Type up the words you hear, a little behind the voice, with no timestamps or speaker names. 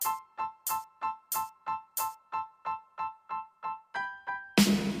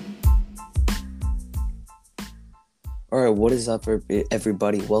All right, what is up,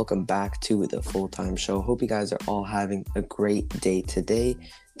 everybody? Welcome back to the Full-Time Show. Hope you guys are all having a great day today.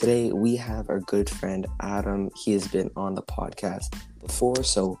 Today, we have our good friend, Adam. He has been on the podcast before,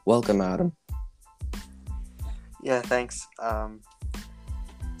 so welcome, Adam. Yeah, thanks. Let's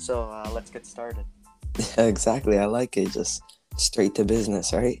get started. Yeah, exactly. I like it. Just straight to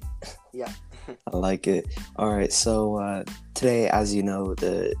business, right? Yeah. I like it. All right, so today, as you know,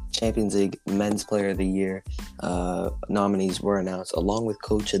 the Champions League Men's Player of the Year nominees were announced, along with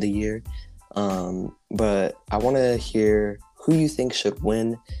Coach of the Year. But I want to hear who you think should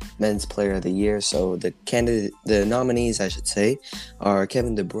win Men's Player of the Year. So the nominees, I should say, are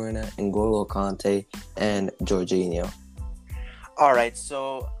Kevin De Bruyne, N'Golo Kante, and Jorginho. All right.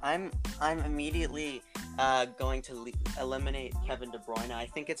 So I'm immediately going to eliminate Kevin De Bruyne. I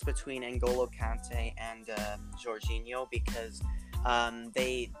think it's between N'Golo Kante and Jorginho because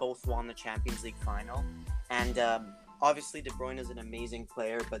they both won the Champions League final, and obviously De Bruyne is an amazing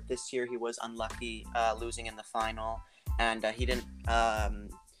player, but this year he was unlucky losing in the final, and he didn't.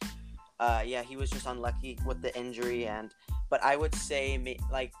 He was just unlucky with the injury, but I would say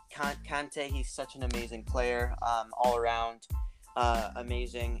Kante, he's such an amazing player, all around.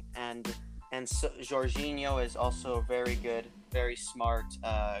 Amazing, and so Jorginho is also very good, very smart,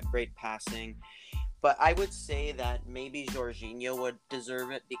 great passing. But I would say that maybe Jorginho would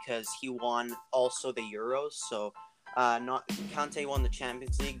deserve it because he won also the Euros. So not Kante won the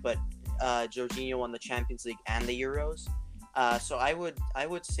Champions League, but Jorginho won the Champions League and the Euros. So I would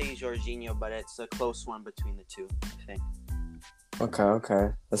say Jorginho, but it's a close one between the two, I think.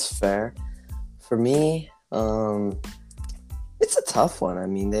 Okay, that's fair. For me, it's a tough one. I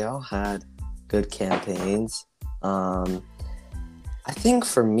mean, they all had good campaigns. I think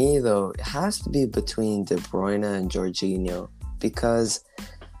for me, though, it has to be between De Bruyne and Jorginho because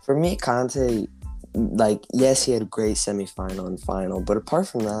for me, Kante, yes, he had a great semifinal and final, but apart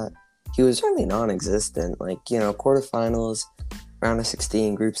from that, he was really non-existent. Quarterfinals, round of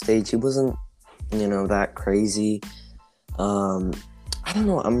 16, group stage, he wasn't, that crazy. I don't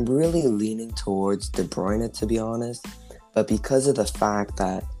know. I'm really leaning towards De Bruyne, to be honest. But because of the fact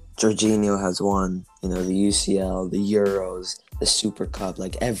that Jorginho has won, the UCL, the Euros, the Super Cup,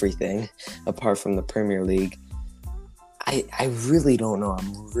 everything, apart from the Premier League, I really don't know.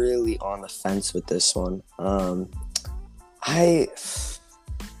 I'm really on the fence with this one. I'm going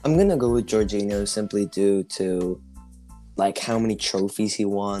to go with Jorginho simply due to, how many trophies he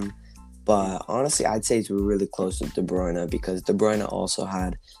won. But honestly, I'd say it's really close with De Bruyne because De Bruyne also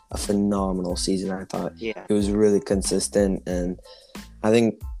had a phenomenal season. I thought he was really consistent, and I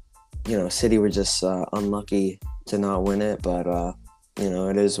think City were just unlucky to not win it. But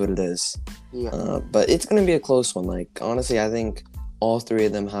it is what it is. Yeah. But it's gonna be a close one. Honestly, I think all three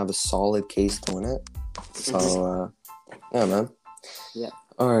of them have a solid case to win it. So yeah, man. Yeah.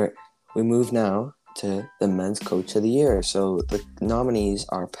 All right, we move now to the Men's Coach of the Year. So the nominees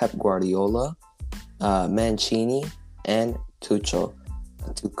are Pep Guardiola, Mancini, and Tuchel.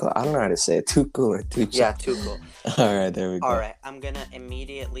 I don't know how to say it. Tuchel or Tuchel? Yeah, Tuchel. All right, there we go. All right, I'm gonna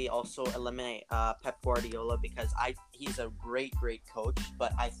immediately also eliminate Pep Guardiola because he's a great coach,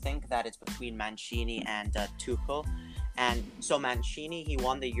 but I think that it's between Mancini and Tuchel. And so Mancini, he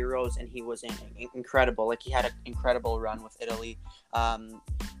won the Euros and he was incredible. He had an incredible run with Italy,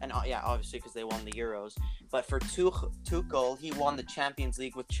 obviously because they won the Euros. But for Tuchel, he won the Champions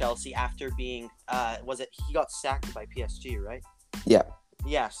League with Chelsea after being he got sacked by PSG, right? Yeah.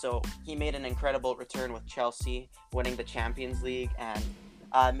 Yeah, so he made an incredible return with Chelsea, winning the Champions League and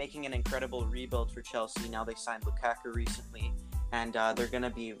making an incredible rebuild for Chelsea. Now they signed Lukaku recently, and they're going to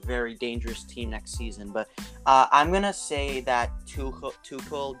be a very dangerous team next season. But I'm going to say that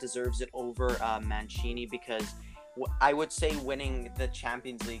Tuchel deserves it over Mancini because I would say winning the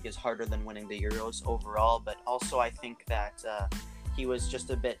Champions League is harder than winning the Euros overall. But also I think that he was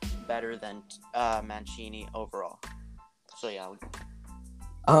just a bit better than Mancini overall. So yeah.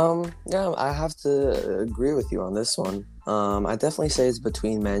 I have to agree with you on this one. I definitely say it's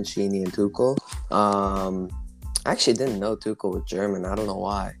between Mancini and Tuchel. I actually didn't know Tuchel was German. I don't know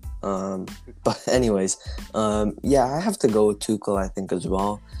why. But anyways, I have to go with Tuchel, I think, as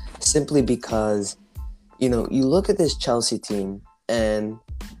well. Simply because, you look at this Chelsea team and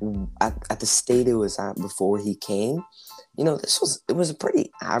at the state it was at before he came, it was a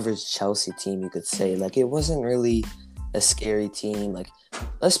pretty average Chelsea team, you could say. It wasn't really a scary team.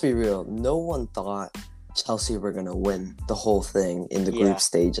 Let's be real. No one thought Chelsea were going to win the whole thing in the group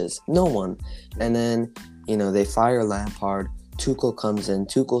stages. No one. And then, they fire Lampard. Tuchel comes in.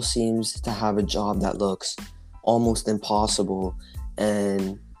 Tuchel seems to have a job that looks almost impossible.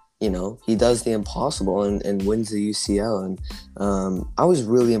 And he does the impossible and wins the UCL. And I was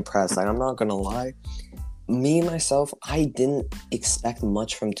really impressed. Like, I'm not gonna lie, me myself, I didn't expect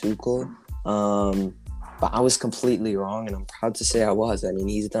much from Tuchel. But I was completely wrong, and I'm proud to say I was. I mean,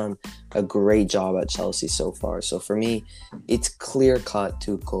 he's done a great job at Chelsea so far. So for me, it's clear-cut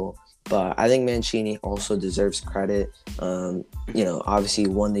Tuchel. But I think Mancini also deserves credit. Obviously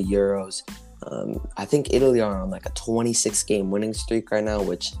won the Euros. I think Italy are on like a 26-game winning streak right now,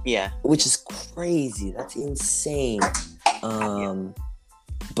 which is crazy. That's insane.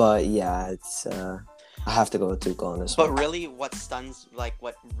 But yeah, it's I have to go with Tuchel on this one. But really, what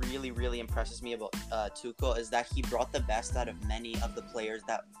really, really impresses me about Tuchel is that he brought the best out of many of the players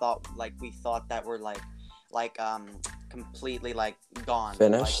that we thought that were completely gone.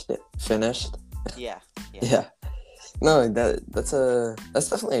 Finished. Yeah. Yeah. No, that's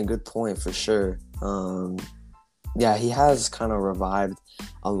definitely a good point for sure. Yeah, he has kind of revived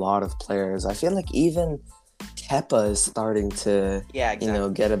a lot of players. I feel like even Kepa is starting to,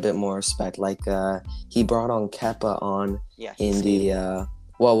 get a bit more respect. Like, he brought on Kepa in the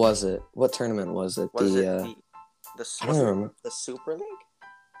what was it? What tournament was it? I don't remember. The Super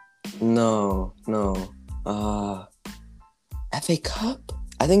League? No. FA Cup?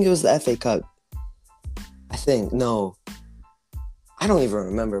 I think it was the FA Cup. I think no. I don't even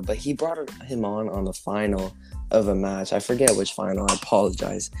remember, but he brought him on the final of a match. I forget which final. I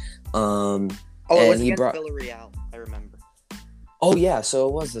apologize. It was against Villarreal, I remember. Oh, yeah, so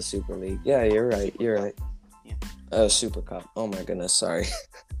it was the Super League. Yeah, you're right. Yeah. Super Cup. Oh, my goodness, sorry.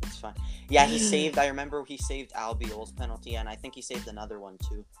 It's fine. Yeah, I remember he saved Albiol's penalty, and I think he saved another one,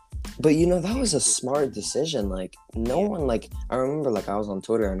 too. But, that was a smart decision. Like, no one, I remember, I was on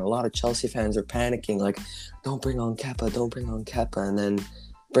Twitter, and a lot of Chelsea fans were panicking, don't bring on Kepa, and then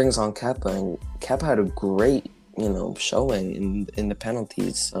brings on Kepa, and Kepa had a great, showing in the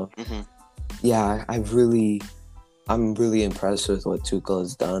penalties, so... Mm-hmm. Yeah, I'm really impressed with what Tuchel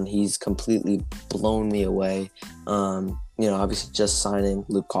has done. He's completely blown me away. Obviously just signing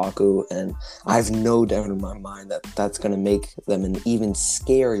Lukaku, and I have no doubt in my mind that that's going to make them an even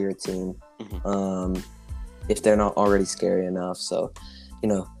scarier team, if they're not already scary enough. So,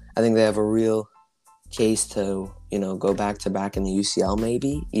 I think they have a real case to, go back-to-back in the UCL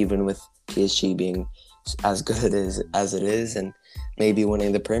maybe, even with PSG being as good as it is, and maybe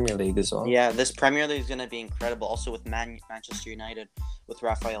winning the Premier League as well. Yeah, this Premier League is going to be incredible. Also with Manchester United, with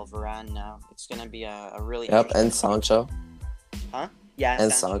Rafael Varane now. It's going to be a really... Yep, and Sancho. Huh? Yeah,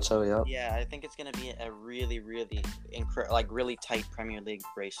 and Sancho, yep. Yeah, I think it's going to be a really, really, really tight Premier League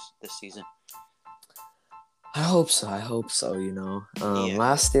race this season. I hope so,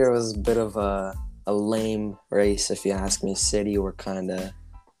 Last year was a bit of a lame race, if you ask me. City were kind of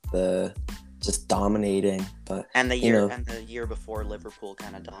just dominating, but the year before, Liverpool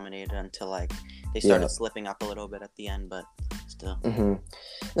kind of dominated until they started slipping up a little bit at the end, but still. Mm-hmm.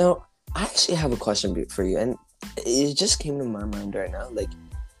 Now, I actually have a question for you, and it just came to my mind right now.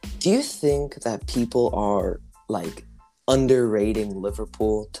 Do you think that people are underrating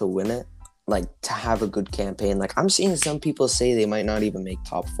Liverpool to win it, to have a good campaign? I'm seeing some people say they might not even make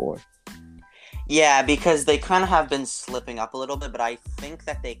top 4. Yeah, because they kind of have been slipping up a little bit, but I think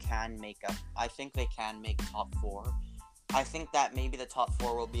that they can make up. I think they can make top 4. I think that maybe the top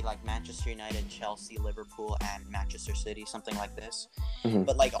 4 will be Manchester United, Chelsea, Liverpool, and Manchester City, something like this. Mm-hmm.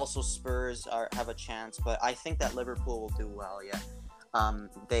 But also Spurs have a chance, but I think that Liverpool will do well. Yeah,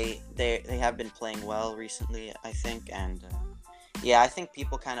 they have been playing well recently, I think, and I think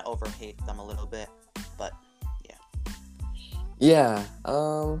people kind of overhate them a little bit, but yeah. Yeah.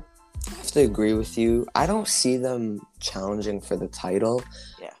 I have to agree with you. I don't see them challenging for the title.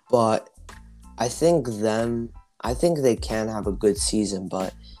 Yeah. But I think they can have a good season,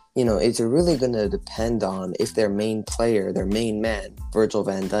 but it's really going to depend on if their main player, their main man, Virgil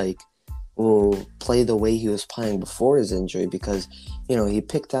van Dijk, will play the way he was playing before his injury, because he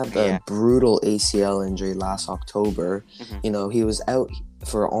picked up a brutal ACL injury last October. Mm-hmm. He was out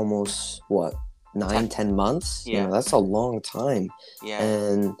for almost 9-10 months. Yeah. That's a long time. Yeah.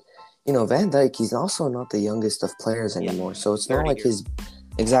 And Van Dijk, he's also not the youngest of players anymore. So it's not like years.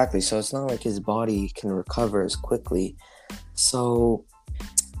 So it's not like his body can recover as quickly. So,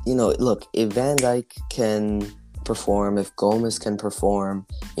 look, if Van Dijk can perform, if Gomez can perform,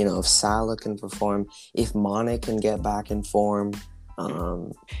 if Salah can perform, if Mane can get back in form,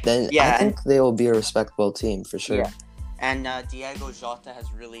 then I think they will be a respectable team for sure. Yeah. And Diego Jota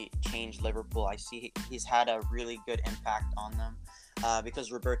has really changed Liverpool. I see he's had a really good impact on them.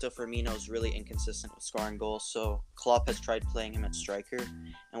 Because Roberto Firmino is really inconsistent with scoring goals, so Klopp has tried playing him at striker,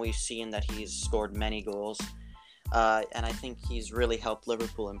 and we've seen that he's scored many goals. and I think he's really helped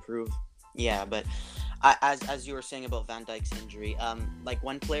Liverpool improve. Yeah, but as you were saying about Van Dijk's injury, like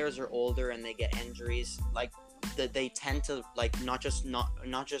when players are older and they get injuries, like they tend to like not just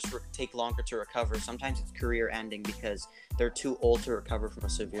take longer to recover. Sometimes it's career ending because they're too old to recover from a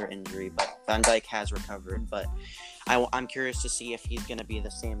severe injury. But Van Dijk has recovered, but I'm curious to see if he's gonna be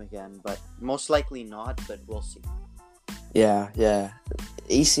the same again. But most likely not. But we'll see. Yeah.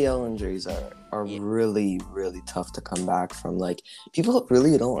 ACL injuries are Yeah. really, really tough to come back from. Like, people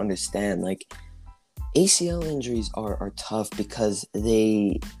really don't understand. Like, ACL injuries are tough because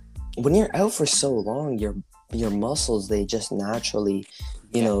when you're out for so long, your muscles, they just naturally,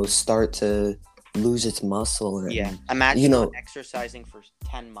 start to lose its muscle. And, Imagine not exercising for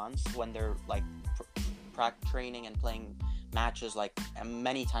 10 months when they're like training and playing matches like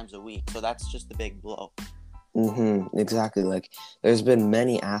many times a week. So that's just the big blow. Exactly. Like, there's been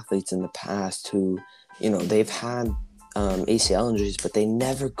many athletes in the past who, they've had ACL injuries, but they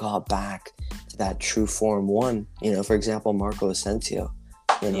never got back to that true form. For example, Marco Asensio.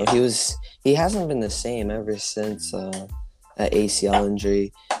 He hasn't been the same ever since that ACL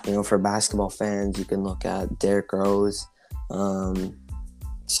injury. For basketball fans, you can look at Derrick Rose.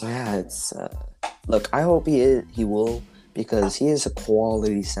 It's look. I hope he will, because he is a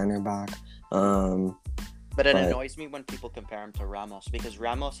quality center back. But it annoys me when people compare him to Ramos, because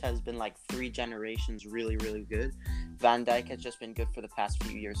Ramos has been like 3 generations really, really good. Van Dijk has just been good for the past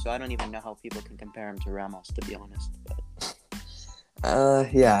few years, so I don't even know how people can compare him to Ramos, to be honest. But... I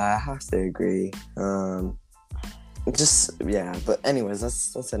have to agree. But anyways,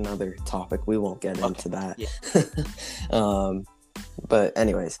 that's another topic. We won't get into that. Yeah. But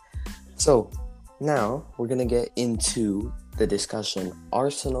anyways, so now we're gonna get into the discussion.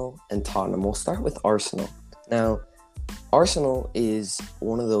 Arsenal and Tottenham. We'll start with Arsenal. Now, Arsenal is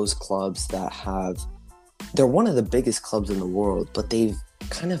one of those clubs they're one of the biggest clubs in the world, but they've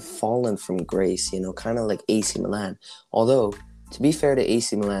kind of fallen from grace, kind of like AC Milan. Although, to be fair to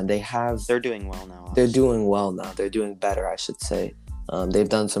AC Milan, they're doing well now. They're doing well now. They're doing better, I should say. They've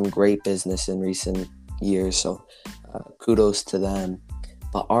done some great business in recent years, so kudos to them.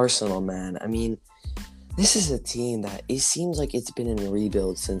 But Arsenal, man, I mean, this is a team that it seems like it's been in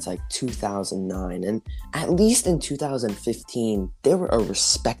rebuild since like 2009, and at least in 2015 they were a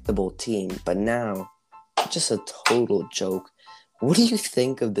respectable team, but now just a total joke. What do you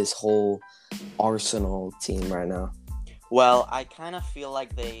think of this whole Arsenal team right now? Well, I kind of feel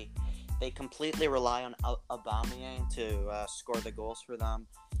like they completely rely on Aubameyang to score the goals for them.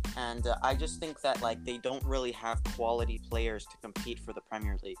 And I just think that like they don't really have quality players to compete for the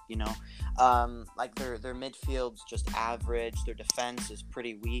Premier League, like their midfield's just average, their defense is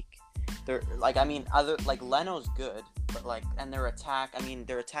pretty weak. They're like, I mean, other like Leno's good, but like, and their attack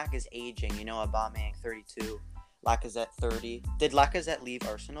is aging. Aubameyang 32, Lacazette 30. Did Lacazette leave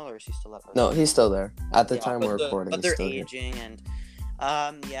Arsenal, or is he still at Arsenal? No, he's still there at the time we're recording. But they're aging and.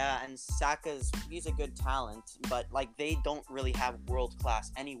 And he's a good talent, but like they don't really have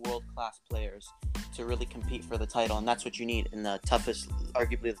any world class players to really compete for the title, and that's what you need in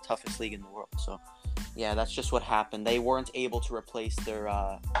arguably the toughest league in the world. So, yeah, that's just what happened. They weren't able to replace their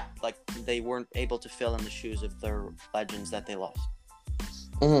they weren't able to fill in the shoes of their legends that they lost.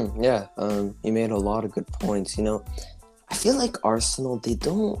 You made a lot of good points. I feel like Arsenal, they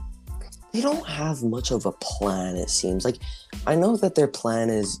don't have much of a plan, it seems. Like, I know that their plan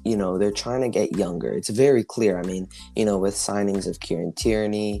is, they're trying to get younger. It's very clear. I mean, with signings of Kieran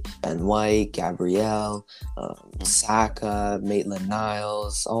Tierney, Ben White, Gabriel, Saka,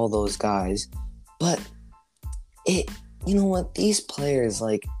 Maitland-Niles, all those guys. But these players,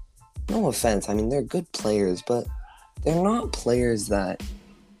 like, no offense, I mean, they're good players, but they're not players that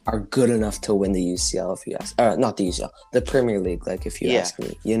are good enough to win the UCL, if you ask. Not the UCL, the Premier League, like, if you ask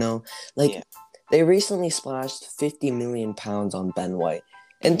me, They recently splashed £50 million on Ben White.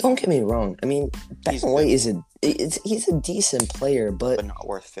 And don't get me wrong, I mean, Ben White he's a decent player, but not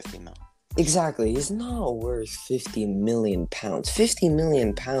worth 50 mil. Exactly, he's not worth £50 million. £50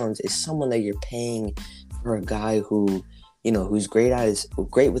 million is someone that you're paying for a guy who, who's great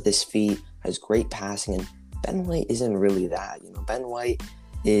with his feet, has great passing, and Ben White isn't really that. Ben White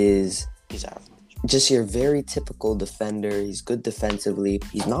he's average. Just your very typical defender. He's good defensively.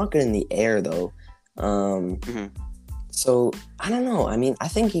 He's not good in the air though. So I don't know. I mean, I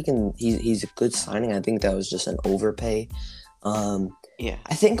think he's a good signing. I think that was just an overpay. I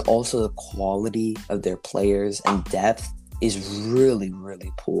think also the quality of their players and depth is really,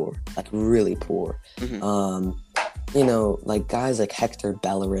 really poor. Like, really poor. Like guys like Hector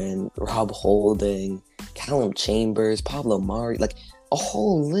Bellerin, Rob Holding, Callum Chambers, Pablo Mari, like a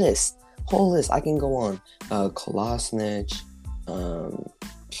whole list whole list. I can go on. Kolasinac,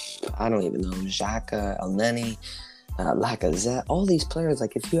 I don't even know, Xhaka, Elneny, Lacazette, all these players,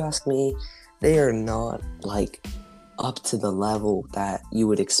 like, if you ask me, they are not, like, up to the level that you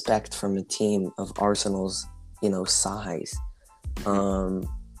would expect from a team of Arsenal's, size.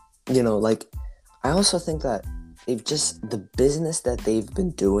 Like, I also think that the business that they've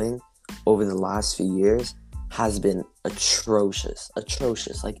been doing over the last few years has been atrocious.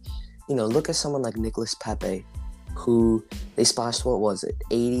 Like, look at someone like Nicolas Pepe, who they splashed, what was it,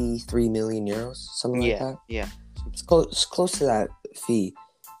 83 million euros, something like that? Yeah. It's close to that fee.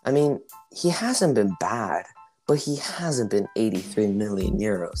 I mean, he hasn't been bad, but he hasn't been 83 million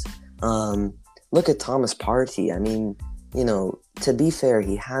euros. Look at Thomas Partey. I mean, to be fair,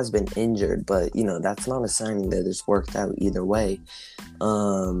 he has been injured, but, that's not a sign that it's worked out either way.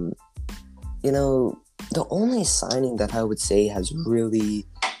 The only signing that I would say has really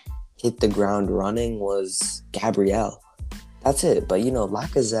hit the ground running was Gabriel. That's it. But,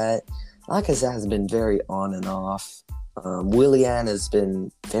 Lacazette has been very on and off. Willian has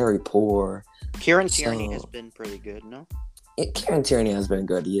been very poor. Kieran Tierney has been pretty good, no? Kieran Tierney has been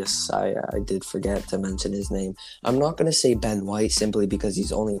good. Yes, I did forget to mention his name. I'm not going to say Ben White simply because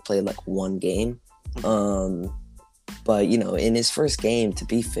he's only played like one game. But, in his first game, to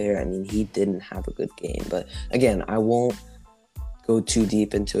be fair, I mean, he didn't have a good game. But again, I won't go too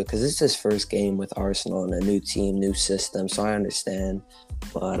deep into it because it's his first game with Arsenal and a new team, new system. So I understand.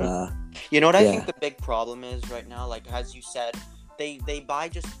 But, you know what I think the big problem is right now? Like, as you said, they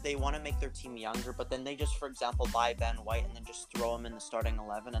want to make their team younger, but then they just, for example, buy Ben White and then just throw him in the starting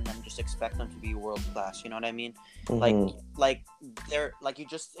 11 and then just expect them to be world class. You know what I mean? Mm-hmm. Like they're like,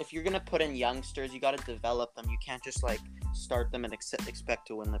 if you're gonna put in youngsters, you got to develop them. You can't just like start them and expect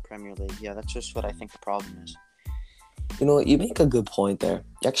to win the Premier League. Yeah, that's just what I think the problem is. You make a good point there.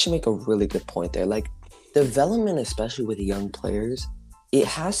 You actually make a really good point there. Like, development, especially with young players, it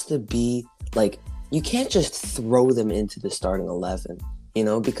has to be like, you can't just throw them into the starting 11,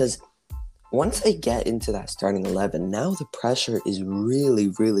 because once they get into that starting 11, now the pressure is really,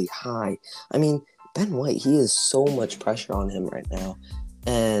 really high. I mean, Ben White, he has so much pressure on him right now,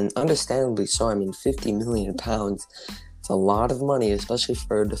 and understandably so. I mean, £50 million, it's a lot of money, especially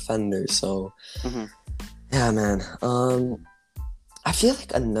for a defender. So, yeah, man. I feel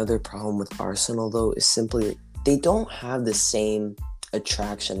like another problem with Arsenal, though, is simply they don't have the same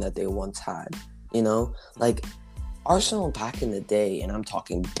attraction that they once had. Like, Arsenal back in the day, and I'm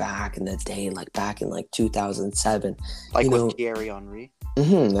talking back in the day, like back in like 2007, like with Thierry Henry.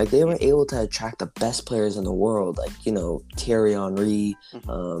 Like, they were able to attract the best players in the world, like, Thierry Henry,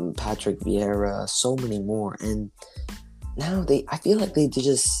 Patrick Vieira, so many more. And now I feel like they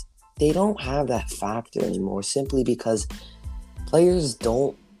don't have that factor anymore, simply because players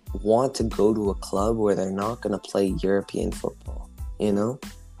don't want to go to a club where they're not going to play European football,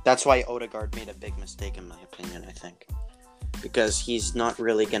 That's why Odegaard made a big mistake, in my opinion, I think. Because he's not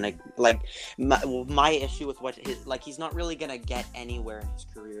really going to... Like, my issue with he's not really going to get anywhere in his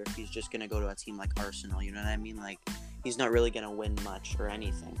career if he's just going to go to a team like Arsenal, you know what I mean? Like, he's not really going to win much or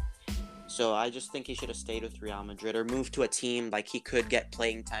anything. So I just think he should have stayed with Real Madrid or moved to a team like he could get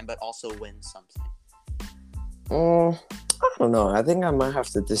playing time but also win something. I don't know. I think I might have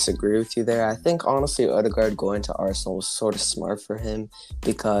to disagree with you there. I think, honestly, Odegaard going to Arsenal was sort of smart for him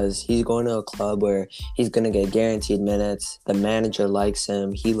because he's going to a club where he's going to get guaranteed minutes. The manager likes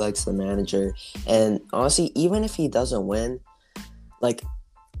him. He likes the manager. And honestly, even if he doesn't win, like,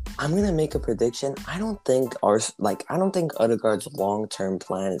 I'm going to make a prediction. I don't think Odegaard's long-term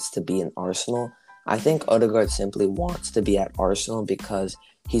plan is to be in Arsenal. I think Odegaard simply wants to be at Arsenal because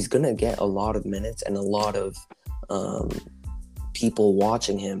he's going to get a lot of minutes and a lot of people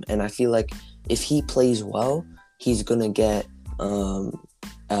watching him, and I feel like if he plays well, he's gonna get a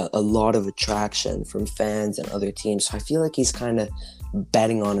lot of attraction from fans and other teams. So I feel like he's kind of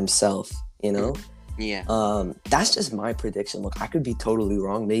betting on himself, Yeah. That's just my prediction. Look, I could be totally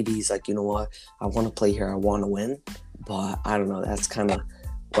wrong. Maybe he's like, you know what, I want to play here, I want to win, but I don't know. That's kind of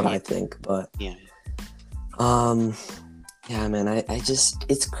what I think. But yeah, man, I just,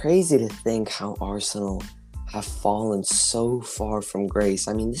 it's crazy to think how Arsenal have fallen so far from grace.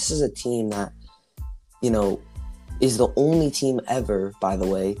 I mean, this is a team that, is the only team ever, by the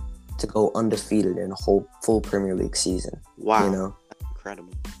way, to go undefeated in a whole full Premier League season. Wow. That's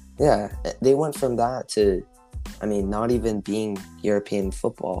incredible. Yeah, they went from that to, I mean, not even being European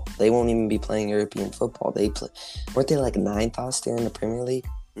football. They won't even be playing European football. Weren't they like 9th last year in the Premier League?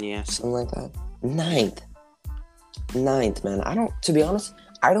 Yeah. Something like that. 9th, man. To be honest,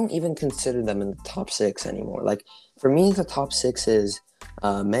 I don't even consider them in the top 6 anymore. Like, for me, the top 6 is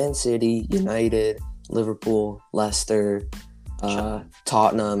Man City, United, Liverpool, Leicester,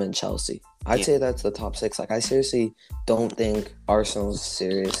 Tottenham, and Chelsea. I'd say that's the top 6. Like, I seriously don't think Arsenal's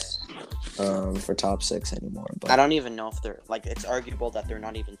serious for top 6 anymore. But I don't even know if they're like. It's arguable that they're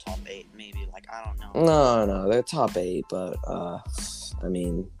not even top 8. Maybe like I don't know. no, they're top 8. But I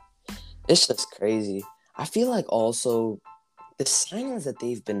mean, it's just crazy. I feel like also the signings that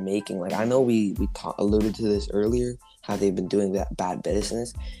they've been making. Like, I know we alluded to this earlier, how they've been doing that bad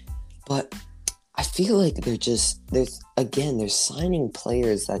business, but I feel like they're signing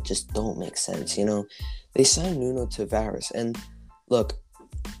players that just don't make sense. You know, they signed Nuno Tavares, and look,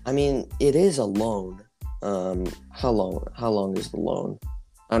 I mean, it is a loan. How long is the loan?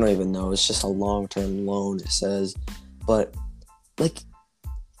 I don't even know. It's just a long-term loan, it says. But like,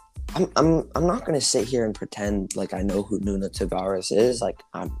 I'm not gonna sit here and pretend like I know who Nuno Tavares is. Like,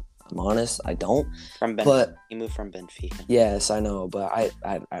 I'm honest, I don't. From Benfica. But he moved from Benfica. yes, I know, but I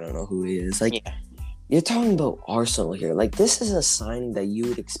don't know who he is. Like, Yeah. you're talking about Arsenal here. Like, this is a signing that you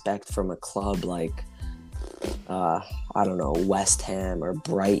would expect from a club like, I don't know, West Ham or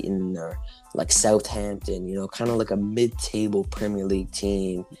Brighton or like Southampton, you know, kind of like a mid-table Premier League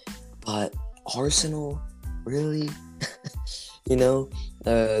team. But Arsenal, really? You know,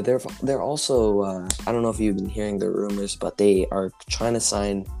 they're also, I don't know if you've been hearing the rumors, but they are trying to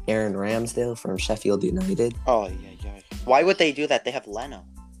sign Aaron Ramsdale from Sheffield United. Oh, yeah. Why would they do that? They have Leno.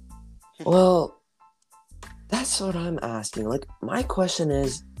 Well, that's what I'm asking. Like, my question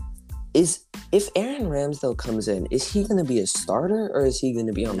is if Aaron Ramsdale comes in, is he going to be a starter or is he going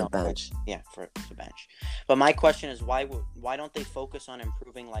to be on the bench? Yeah, for the bench. But my question is, why don't they focus on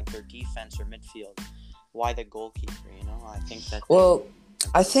improving like their defense or midfield? Why the goalkeeper? You know, I think that. Well,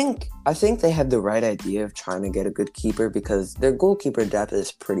 I think they had the right idea of trying to get a good keeper because their goalkeeper depth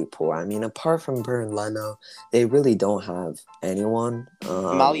is pretty poor. I mean, apart from Bernd Leno, they really don't have anyone.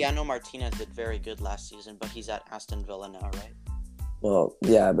 Emiliano Martinez did very good last season, but he's at Aston Villa now, right? Well,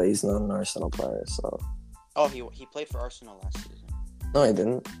 yeah, but he's not an Arsenal player, so. Oh, he played for Arsenal last season. No, he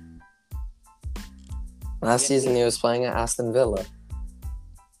didn't. Last season he was playing at Aston Villa.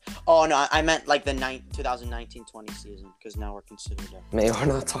 Oh no, I meant like the 2019-20 season because now we're considered. Maybe we're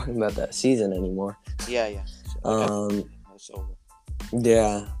not talking about that season anymore. Yeah. It's over.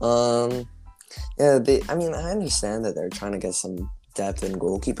 Yeah. Yeah. I mean, I understand that they're trying to get some depth in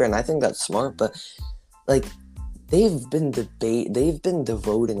goalkeeper, and I think that's smart. But like, they've been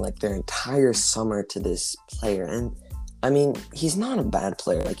devoting like their entire summer to this player, and I mean, he's not a bad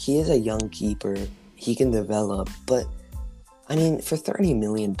player. Like, he is a young keeper. He can develop, but I mean, for £30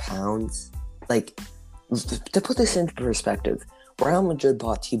 million, like, to put this into perspective, Real Madrid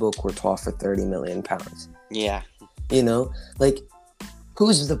bought Thibaut Courtois for £30 million. Yeah. You know, like,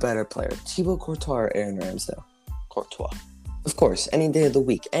 who's the better player, Thibaut Courtois or Aaron Ramsdale? Courtois. Of course, any day of the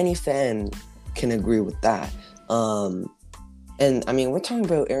week, any fan can agree with that. And I mean, we're talking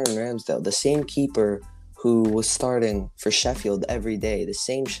about Aaron Ramsdale, the same keeper who was starting for Sheffield every day, the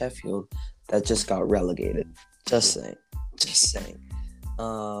same Sheffield that just got relegated. Just saying.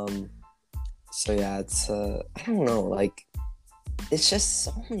 So yeah, it's I don't know, like, it's just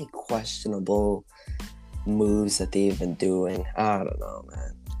so many questionable moves that they've been doing. I don't know,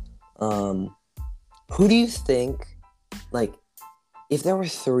 man. Who do you think, like, if there were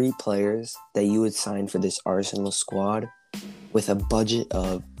 3 players that you would sign for this Arsenal squad with a budget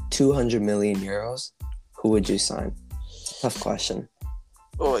of 200 million euros, who would you sign? Tough question.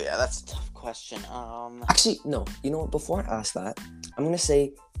 Oh yeah, that's a tough question. Actually, no. You know what? Before I ask that, I'm gonna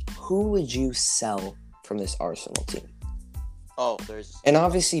say, who would you sell from this Arsenal team? Oh, and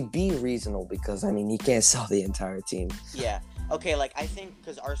obviously be reasonable because I mean you can't sell the entire team. Yeah. Okay. Like I think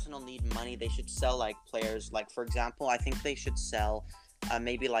because Arsenal need money, they should sell like players. Like for example, I think they should sell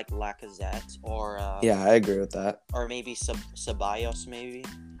maybe like Lacazette or. Yeah, I agree with that. Or maybe Ceballos, maybe.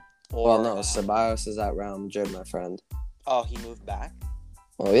 Or, well, no, Ceballos is at Real Madrid, my friend. Oh, he moved back?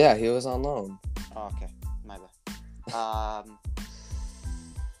 Well, yeah, he was on loan. Oh, okay. My bad.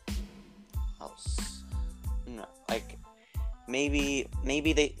 Else. No, like, maybe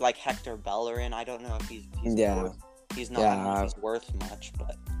they, like, Hector Bellerin. I don't know if he's yeah. He's not he's worth much,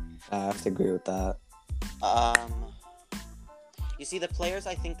 but... I have to agree with that. You see, the players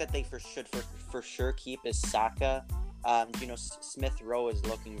I think that they should for sure keep is Saka. Smith Rowe is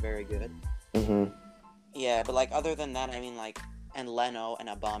looking very good. Mm-hmm. Yeah, but, like, other than that, I mean, like, and Leno and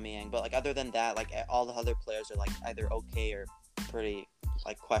Aubameyang, but, like, other than that, like, all the other players are, like, either okay or pretty,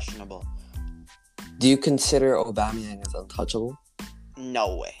 like, questionable. Do you consider Aubameyang as untouchable?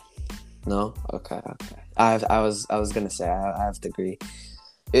 No way. No? Okay. I was gonna say, I have to agree.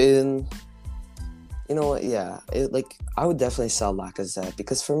 Yeah, You know what? Yeah, I would definitely sell Lacazette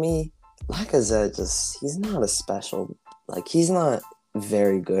because for me, Lacazette he's not a special. Like he's not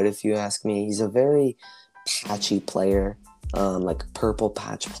very good if you ask me. He's a very patchy player, like purple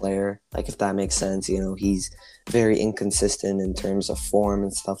patch player. Like if that makes sense, he's very inconsistent in terms of form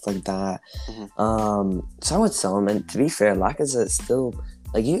and stuff like that. So I would sell him. And to be fair, Lacazette still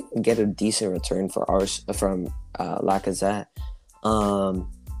like you can get a decent return from Lacazette.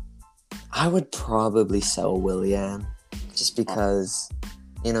 I would probably sell Willian just because,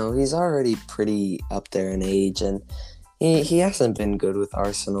 he's already pretty up there in age and he hasn't been good with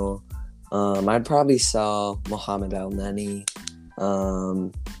Arsenal. I'd probably sell Mohamed Elneny,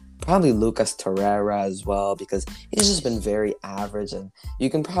 probably Lucas Torreira as well because he's just been very average and you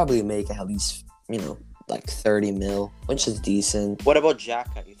can probably make at least, like 30 mil, which is decent. What about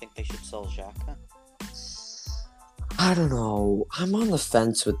Xhaka? You think they should sell Xhaka? I don't know. I'm on the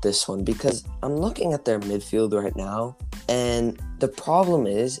fence with this one because I'm looking at their midfield right now, and the problem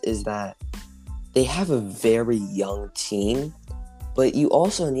is that they have a very young team, but you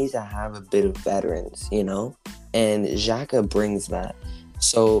also need to have a bit of veterans, and Xhaka brings that.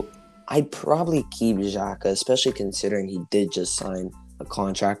 So I'd probably keep Xhaka, especially considering he did just sign a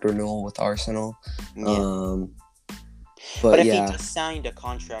contract renewal with Arsenal. Yeah. But if yeah. he just signed a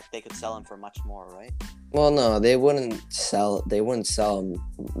contract, they could sell him for much more, right? Well, no, they wouldn't sell him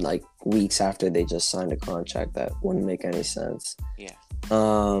like weeks after they just signed a contract. That wouldn't make any sense. Yeah.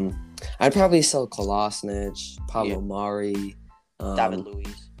 I'd probably sell Kolasinac, Pablo Mari, David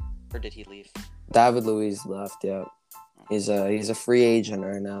Luiz, or did he leave? David Luiz left. Yeah, he's a free agent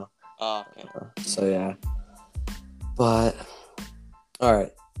right now. Oh, okay. So yeah, but all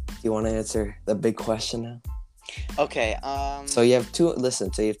right. Do you want to answer the big question now? Okay. So you have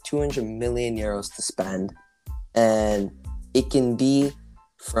 200 million euros to spend, and it can be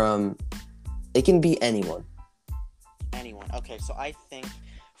anyone. Anyone. Okay, so I think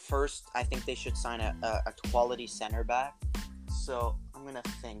they should sign a quality center back. So I'm gonna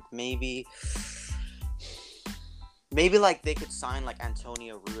think maybe like they could sign like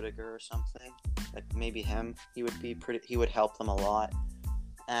Antonio Rudiger or something. Like maybe him. He would help them a lot.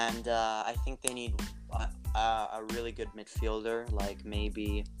 And I think they need a really good midfielder, like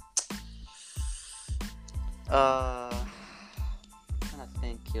maybe. I'm trying to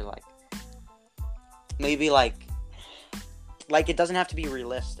think here, like maybe like it doesn't have to be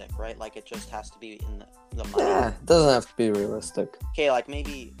realistic, right? Like it just has to be in the money. Yeah, it doesn't have to be realistic. Okay, like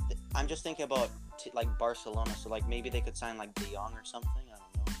maybe I'm just thinking about like Barcelona, so like maybe they could sign like De Jong or something. I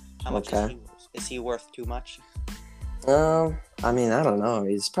don't know. How much is he worth? Is he worth too much? I mean, I don't know.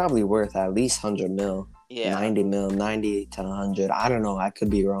 He's probably worth at least 100 mil. Yeah. 90 mil, 90 to 100. I don't know. I could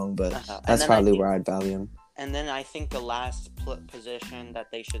be wrong, but that's probably where I'd value him. And then I think the last position that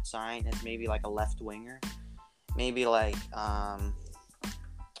they should sign is maybe like a left winger. Maybe like,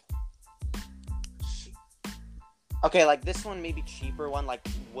 okay, like this one, maybe cheaper one, like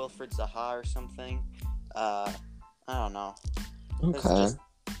Wilfried Zaha or something. I don't know. Okay. It's just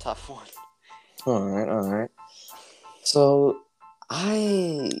a tough one. All right. So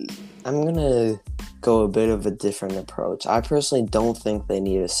I'm gonna go a bit of a different approach. I personally don't think they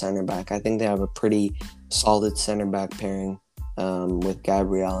need a center back. I think they have a pretty solid center back pairing with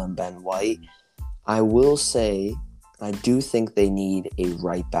Gabriel and Ben White. I will say I do think they need a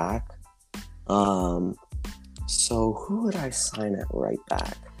right back. So who would I sign at right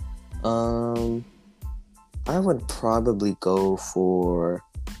back? I would probably go for.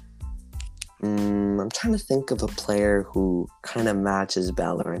 I'm trying to think of a player who kind of matches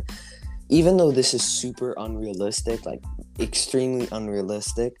Bellerin. Even though this is super unrealistic, like extremely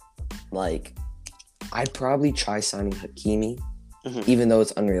unrealistic, like I'd probably try signing Hakimi. Mm-hmm. Even though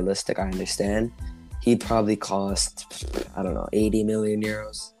it's unrealistic, I understand. He'd probably cost, I don't know, 80 million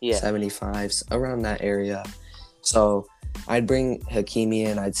euros, 75, around that area. So I'd bring Hakimi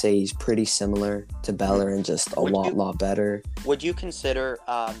in. I'd say he's pretty similar to Bellerin, just a lot better. Would you consider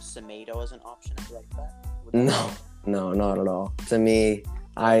Semedo as an option at right back? No, not at all. To me,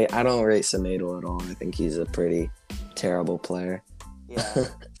 I don't rate Semedo at all. I think he's a pretty terrible player. Yeah.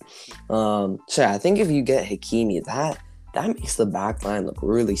 So I think if you get Hakimi, that makes the back line look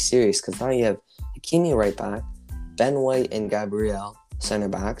really serious because now you have Hakimi right back, Ben White and Gabriel center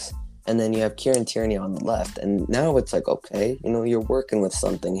backs, and then you have Kieran Tierney on the left. And now it's like, okay, you're working with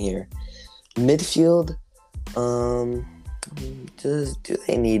something here. Midfield, do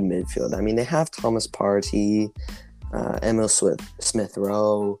they need midfield? I mean, they have Thomas Partey, Emil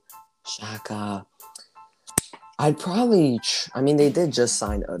Smith-Rowe, Xhaka. I'd probably... they did just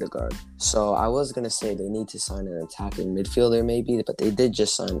sign Odegaard. So I was going to say they need to sign an attacking midfielder maybe, but they did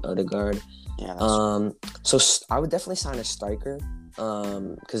just sign Odegaard. Yeah, that's So I would definitely sign a striker.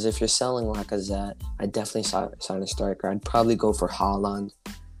 Because if you're selling Lacazette, I'd definitely sign a striker. I'd probably go for Haaland.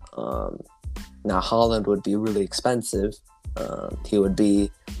 Now Haaland would be really expensive. He would be.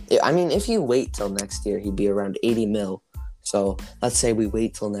 I mean, if you wait till next year, he'd be around 80 mil. So let's say we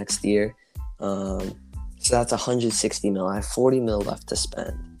wait till next year. So that's 160 mil. I have 40 mil left to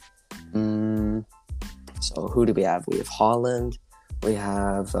spend. So who do we have? We have Haaland. We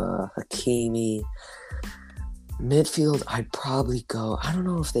have Hakimi. Midfield, I'd probably go. I don't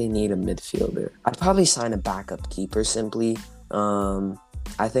know if they need a midfielder. I'd probably sign a backup keeper simply.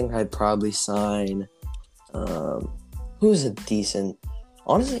 I think I'd probably sign. Who's a decent?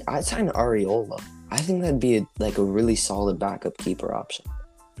 Honestly, I'd sign Areola. I think that'd be a really solid backup keeper option.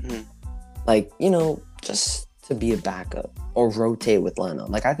 Mm-hmm. Like, just to be a backup or rotate with Leno.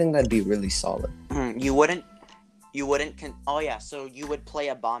 Like, I think that'd be really solid. You wouldn't. Oh yeah, so you would play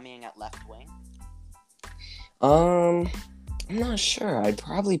Aubameyang at left wing. I'm not sure. I'd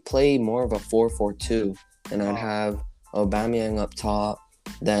probably play more of a 4-4-2, and I'd have Aubameyang up top,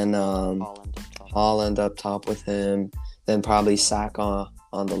 then Haaland up top with him, then probably Saka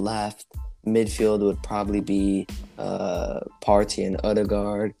on the left. Midfield would probably be Partey and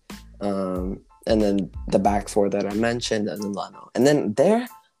Odegaard, and then the back four that I mentioned, and then Leno. And then there,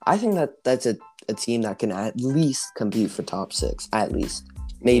 I think that's a team that can at least compete for top 6, at least,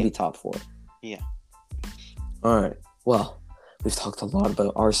 maybe top 4. Yeah. All right. Well, we've talked a lot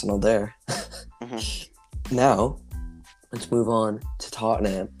about Arsenal there. Now, let's move on to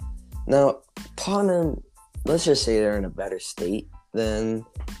Tottenham. Now, Tottenham, let's just say they're in a better state than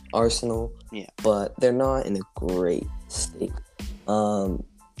Arsenal. Yeah. But they're not in a great state.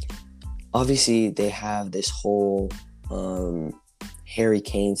 Obviously, they have this whole Harry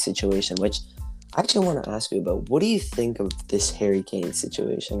Kane situation, which I actually want to ask you about. What do you think of this Harry Kane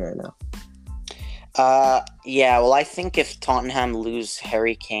situation right now? Yeah, well, I think if Tottenham lose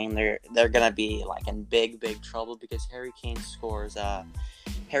Harry Kane, they're gonna be in big trouble because Harry Kane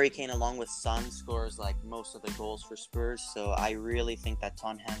along with Son scores most of the goals for Spurs. So I really think that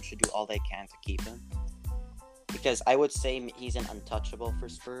Tottenham should do all they can to keep him, because I would say he's an untouchable for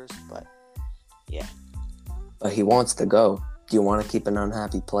Spurs. But yeah, but he wants to go. Do you want to keep an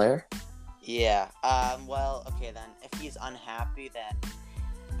unhappy player? Yeah. Well, okay then. If he's unhappy, then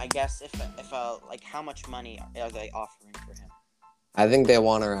I guess if how much money are they offering for him? I think they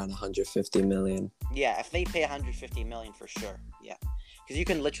want around 150 million. Yeah, if they pay 150 million for sure. Yeah, because you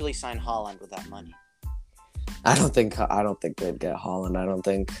can literally sign Haaland with that money. I don't think they'd get Haaland. I don't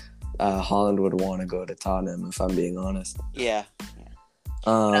think Haaland would want to go to Tottenham, if I'm being honest. Yeah.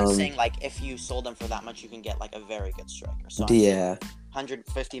 I'm saying if you sold them for that much, you can get a very good striker. So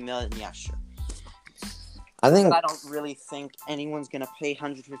 150 million. Yeah, sure. I don't really think anyone's gonna pay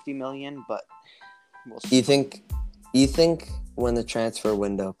 150 million, but we'll see. You think when the transfer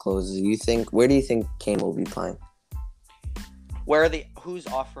window closes, where do you think Kane will be playing? Who's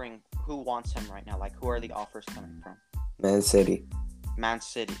offering? Who wants him right now? Who are the offers coming from? Man City.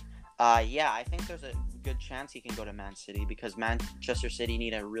 Yeah, I think there's a good chance he can go to Man City because Manchester City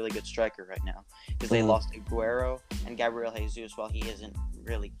need a really good striker right now because they lost Aguero and Gabriel Jesus. Well, he isn't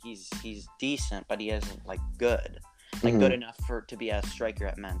really. He's decent, but he isn't good, good enough to be a striker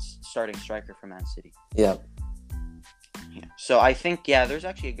at starting striker for Man City. Yep. Yeah. So I think there's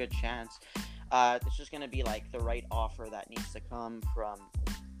actually a good chance. It's just gonna be the right offer that needs to come from.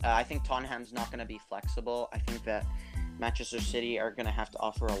 I think Tottenham's not gonna be flexible. I think that Manchester City are going to have to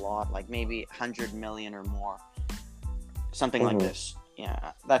offer a lot, maybe 100 million or more. Something like this.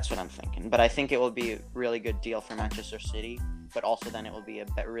 Yeah, that's what I'm thinking. But I think it will be a really good deal for Manchester City, but also then it will be a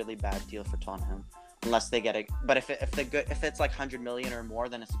really bad deal for Tottenham unless they get it. But if it's 100 million or more,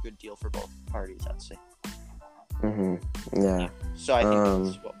 then it's a good deal for both parties, I'd say. Yeah. So I think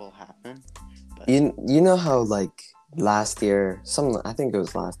that's what will happen. But... You know how last year, I think it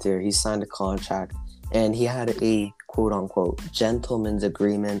was last year, he signed a contract and he had a quote-unquote gentleman's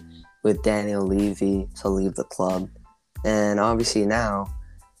agreement with Daniel Levy to leave the club. And obviously now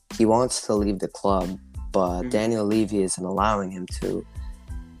he wants to leave the club, but Daniel Levy isn't allowing him to.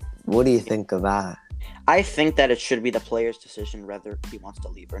 What do you think of that? I think that it should be the player's decision whether he wants to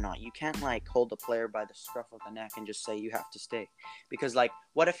leave or not. You can't hold the player by the scruff of the neck and just say you have to stay. Because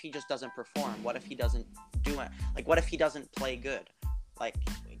what if he just doesn't perform? What if he doesn't do it? What if he doesn't play good?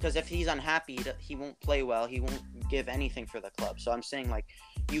 Because if he's unhappy, he won't play well. He won't give anything for the club. So I'm saying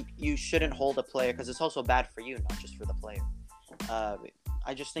you shouldn't hold a player because it's also bad for you, not just for the player.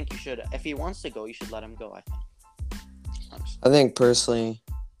 I just think you should. If he wants to go, you should let him go. I think. Honestly. I think personally,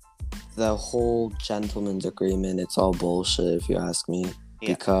 the whole gentleman's agreement, it's all bullshit if you ask me.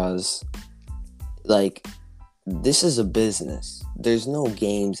 Yeah. Because like, this is a business. There's no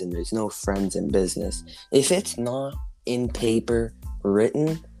games and there's no friends in business. If it's not in paper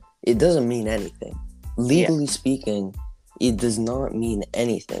written, it doesn't mean anything. Yeah. Legally speaking, it does not mean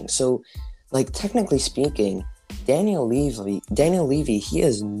anything. So, like, technically speaking, Daniel Levy, he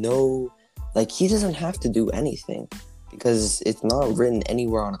has no, like, he doesn't have to do anything because it's not written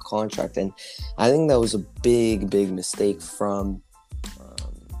anywhere on a contract. And I think that was a big mistake from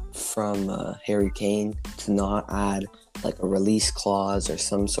Harry Kane to not add like a release clause or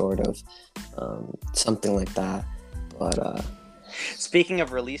some sort of something like that. But Speaking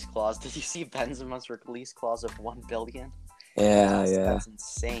of release clause, did you see Benzema's release clause of $1 billion? yeah, That's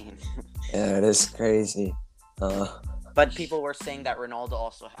insane. yeah, it is crazy. But people were saying that Ronaldo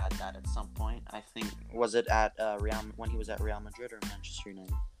also had that at some point. I think was it at when he was at Real Madrid or Manchester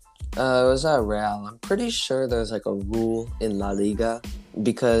United? It was at Real. I'm pretty sure there's like a rule in La Liga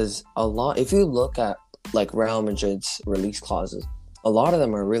because if you look at like Real Madrid's release clauses, a lot of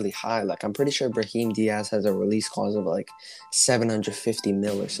them are really high. Like I'm pretty sure Brahim Diaz has a release clause of like 750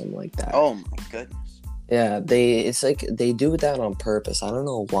 mil or something like that. Oh my goodness. Yeah, it's like they do that on purpose. I don't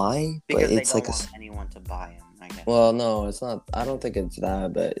know why, because but it's they don't like want anyone to buy him, I guess. well, no, it's not. I don't think it's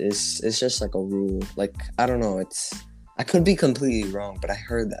that, but it's just like a rule. Like I don't know. I could be completely wrong, but I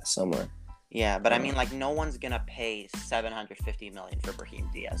heard that somewhere. Yeah, but I mean, like, no one's gonna pay $750 million for Brahim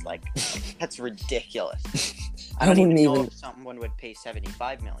Diaz. Like, that's ridiculous. I don't even know if someone would pay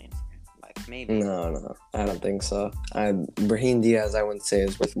 $75 million for him. Like, maybe. No, I don't think so. Brahim Diaz, I wouldn't say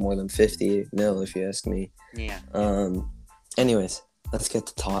is worth more than 50 mil if you ask me. Yeah. Anyways, let's get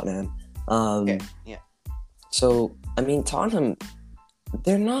to Tottenham. Okay. Yeah. So I mean, Tottenham,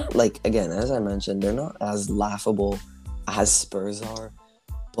 they're not like, again, as I mentioned, they're not as laughable as Spurs are,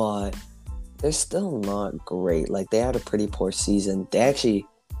 but they're still not great. Like they had a pretty poor season. They actually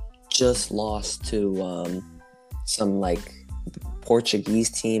just lost to some like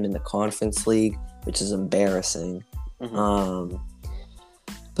Portuguese team in the Conference League, which is embarrassing. Mm-hmm.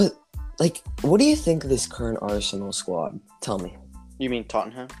 But like, what do you think of this current Arsenal squad? Tell me. You mean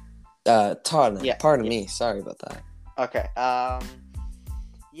Tottenham? Tottenham. Yeah. Pardon me. Sorry about that. Okay.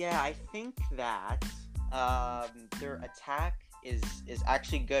 Yeah, I think that their attack is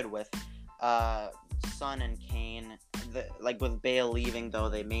actually good with Son and Kane. With Bale leaving, though,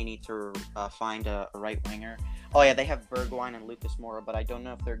 they may need to find a right winger. Oh yeah, they have Bergwijn and Lucas Moura, but I don't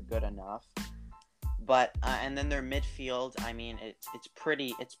know if they're good enough. But and then their midfield, I mean, it's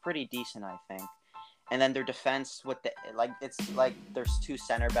pretty decent, I think. And then their defense with there's two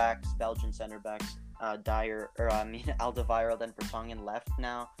center backs, Belgian center backs, Alderweireld and Vertonghen left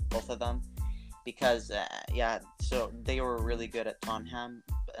now, both of them, because so they were really good at Tottenham,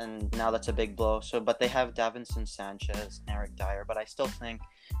 and now that's a big blow. So, but they have Davinson Sanchez and Eric Dyer, but I still think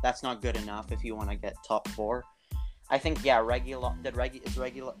that's not good enough if you want to get top four. I think Reguilon did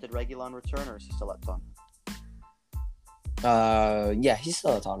Reguilon return, or is he still at Tottenham? Yeah, he's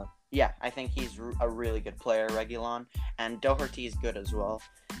still at Tottenham. Yeah, I think he's a really good player, Reguilon, and Doherty is good as well,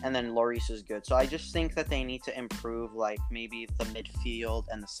 and then Lloris is good. So I just think that they need to improve, like maybe the midfield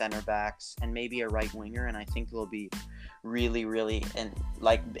and the center backs, and maybe a right winger, and I think they'll be really, really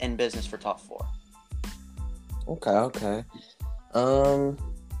in business for top four. Okay.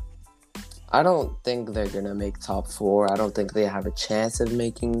 I don't think they're gonna make top four. I don't think they have a chance of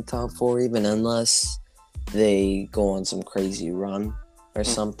making top four, even unless they go on some crazy run or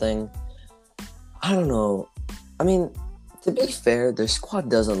something. I don't know. I mean, to be fair, their squad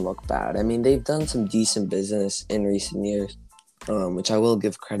doesn't look bad. I mean, they've done some decent business in recent years, which I will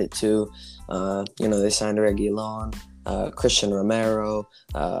give credit to. They signed Reguilon, Christian Romero,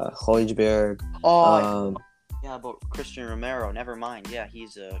 Højbjerg. Yeah, but Christian Romero, never mind. Yeah,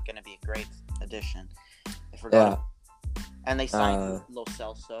 he's going to be a great addition. I forgot. Yeah. And they signed Lo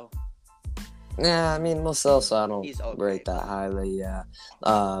Celso. Yeah, I mean, Lo Celso, I don't rate that highly, yeah.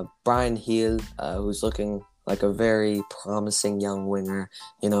 Bryan Gil, who's looking like a very promising young winger.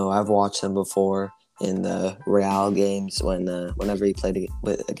 I've watched him before in the Real games whenever he played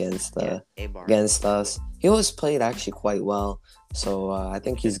against us. He always played actually quite well, so I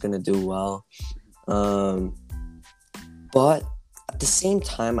think he's going to do well. But at the same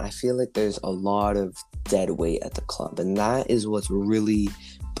time, I feel like there's a lot of dead weight at the club, and that is what's really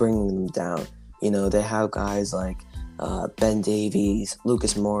bringing them down. They have guys like Ben Davies,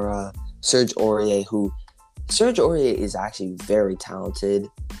 Lucas Moura, Serge Aurier, Serge Aurier is actually very talented,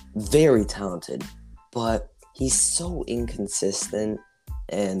 but he's so inconsistent,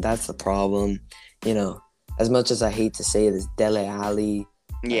 and that's the problem. As much as I hate to say this, Dele Alli,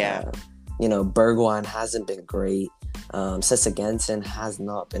 Bergwijn hasn't been great. Sessa Gensen has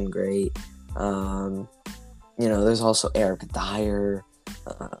not been great. There's also Eric Dyer.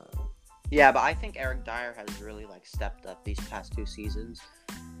 Yeah, but I think Eric Dyer has really like stepped up these past 2 seasons.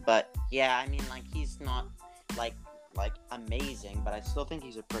 But yeah, I mean, like he's not like amazing, but I still think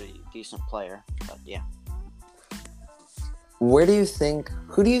he's a pretty decent player. But yeah. Who do you think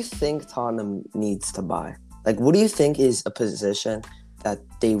Tottenham needs to buy? Like, what do you think is a position that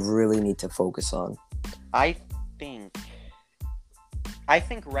they really need to focus on? I think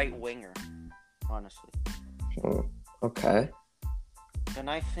right winger, honestly. Okay. And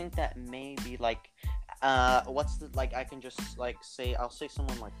I think that maybe like what's the like I can just like say I'll say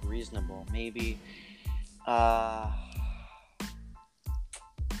someone like reasonable. Maybe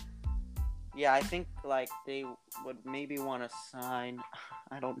yeah, I think like they would maybe want to sign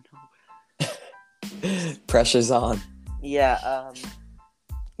I don't know. Pressure's on. Yeah,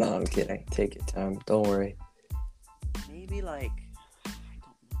 No, I'm kidding. Take your time. Don't worry. maybe like I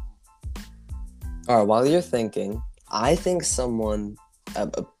don't know. All right, while you're thinking, I think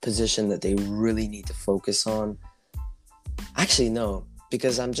a position that they really need to focus on. Actually, no,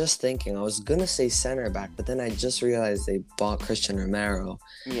 because I'm just thinking. I was gonna say center back, but then I just realized they bought Christian Romero.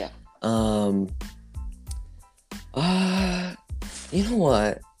 Yeah. You know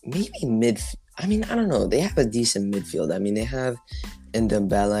what? Maybe I mean, I don't know. They have a decent midfield. I mean, they have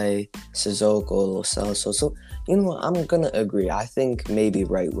Ndombele, Sissoko, Lo Celso. So, you know what? I'm gonna agree. I think maybe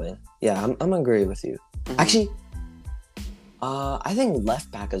right wing. Yeah, I'm agree with you. Mm-hmm. Actually, I think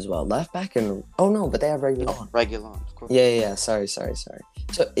left back as well. Left back and but they have Reguilon. Reguilon, of course. Yeah. Sorry.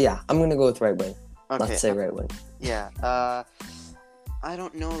 So yeah, I'm gonna go with right wing. Okay. Let's say right wing. Yeah. I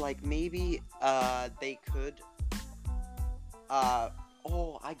don't know. Like maybe they could.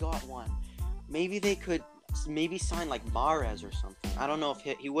 I got one. Maybe they could sign like Mahrez or something. I don't know if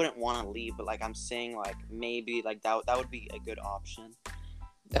he wouldn't want to leave, but like I'm saying, like maybe like that would be a good option.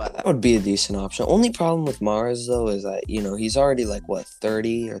 But That would be a decent option. Only problem with Mahrez though is that he's already like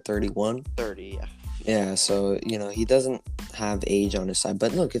 30 or 31. 30, yeah. Yeah, so he doesn't have age on his side.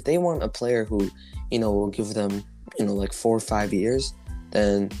 But look, if they want a player who will give them like 4 or 5 years,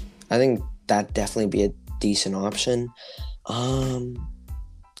 then I think that definitely be a decent option.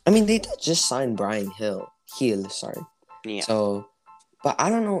 I mean, they did just sign Brian Hill, sorry. Yeah. So, but I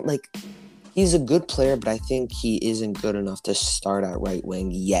don't know, like, he's a good player, but I think he isn't good enough to start at right wing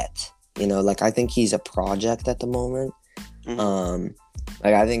yet. Like, I think he's a project at the moment. Mm-hmm.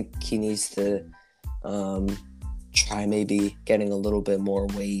 Like, I think he needs to try maybe getting a little bit more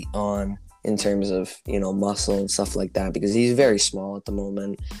weight on in terms of, muscle and stuff like that, because he's very small at the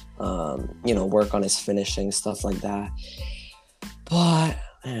moment. Work on his finishing, stuff like that. But,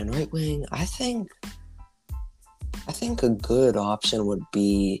 man, right wing, I think a good option would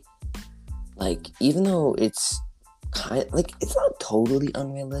be, like, even though it's kind of, like, it's not totally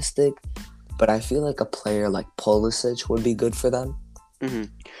unrealistic, but I feel like a player like Pulisic would be good for them. Mm-hmm.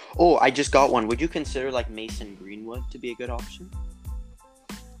 Oh, I just got one. Would you consider, like, Mason Greenwood to be a good option?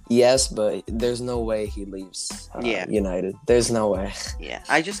 Yes, but there's no way he leaves United. There's no way. Yeah,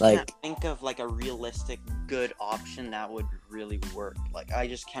 I just can't think of, like, a realistic good option that would really work. Like, I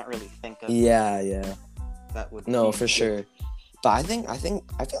just can't really think of... Yeah. That would No, for sure. But I feel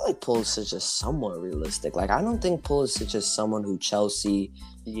like Pulisic is somewhat realistic. Like, I don't think Pulisic is someone who Chelsea,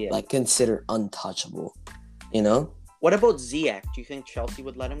 consider untouchable. What about Ziyech? Do you think Chelsea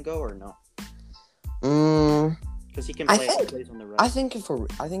would let him go or no? Because he can plays on the right. I think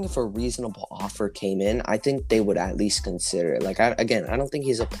if a reasonable offer came in, I think they would at least consider it. Like, I don't think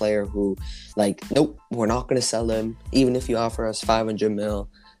he's a player who, like, nope, we're not going to sell him. Even if you offer us 500 mil,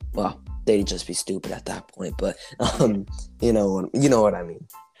 well, they'd just be stupid at that point. But, you know what I mean.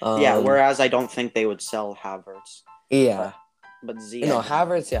 Whereas I don't think they would sell Havertz. Yeah. But Ziyech...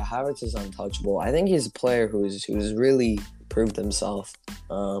 Havertz is untouchable. I think he's a player who's really proved himself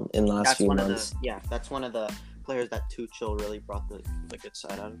in the last few months. That's one of the players that Tuchel really brought the good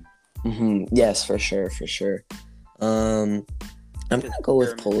side out of. Mm-hmm. Yes, for sure. I'm gonna go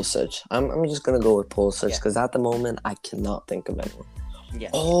with Pulisic. I'm just gonna go with Pulisic because at the moment I cannot think of anyone. Yeah.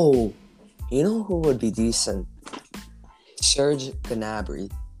 Oh, you know who would be decent? Serge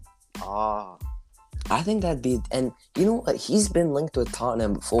Gnabry. Ah. I think that'd be, and you know what? He's been linked with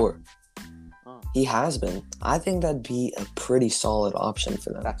Tottenham before. Oh. He has been. I think that'd be a pretty solid option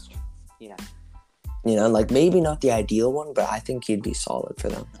for them. That's true. Yeah. Like, maybe not the ideal one, but I think he'd be solid for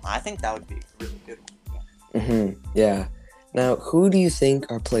them. I think that would be a really good one. Yeah. Mm-hmm. Yeah. Now, who do you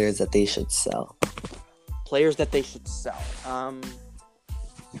think are players that they should sell? Players that they should sell.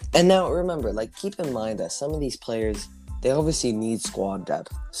 And now, remember, like, keep in mind that some of these players, they obviously need squad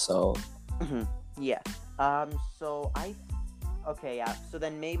depth, so... Mm-hmm. Yeah. So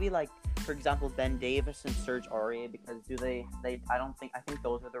then maybe, like, for for example, Ben Davis and Serge Aurier, because I think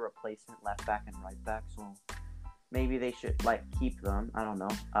those are the replacement left back and right back, so maybe they should like keep them. I don't know.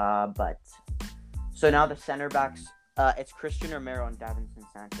 But so now the center backs, it's Christian Romero and Davinson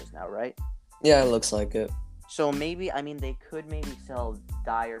Sanchez now, right? Yeah, it looks like it. So maybe, I mean, they could maybe sell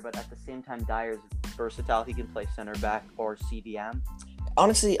Dyer, but at the same time, Dyer's versatile. He can play center back or CDM.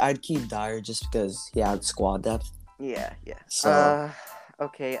 Honestly, I'd keep Dyer just because he had squad depth. Yeah. So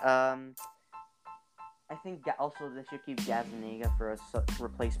Okay. I think also they should keep Gazzaniga for a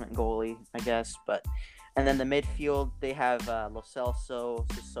replacement goalie, I guess. And then the midfield, they have Lo Celso,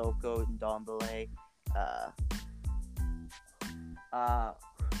 Sissoko, and Ndombele.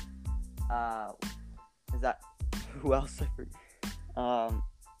 Is that who else?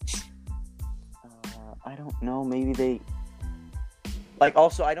 I don't know. Maybe they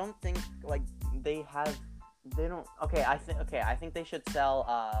also. I don't think they don't. Okay, I think they should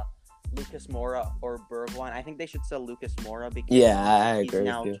sell Lucas Moura or Bergwijn. I think they should sell Lucas Moura because I he's agree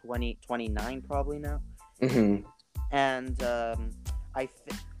now with you. 29 probably now. Mm-hmm. And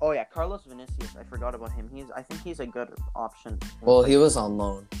Carlos Vinicius. I forgot about him. I think he's a good option. Well, he was on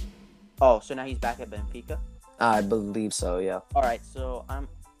loan. Oh, so now he's back at Benfica? I believe so, yeah. All right, so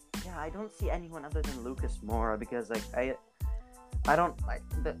I don't see anyone other than Lucas Moura because I don't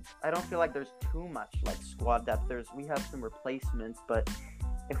feel like there's too much squad depth. We have some replacements, but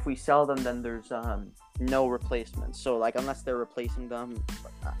if we sell them, then there's no replacements. So unless they're replacing them,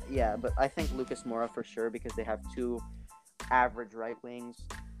 But I think Lucas Moura for sure because they have two average right wings,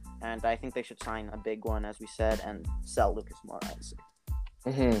 and I think they should sign a big one, as we said, and sell Lucas Moura. I'd say.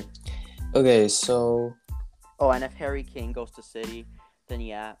 Mm-hmm. Okay, so. Oh, and if Harry Kane goes to City, then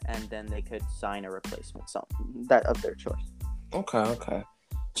and then they could sign a replacement, something that of their choice. Okay.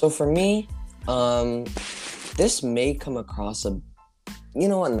 So for me, this may come across you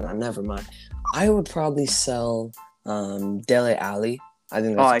know what? No, never mind. I would probably sell Dele Alli. I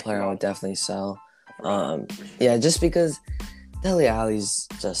think that's a player I would definitely sell. Yeah, just because Dele Alli's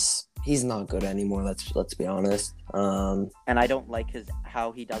he's not good anymore. Let's be honest. And I don't like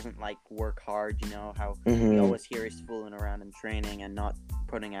how he doesn't work hard. You know how we always hear he's fooling around in training and not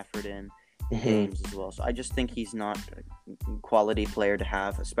putting effort in games as well. So I just think he's not a quality player to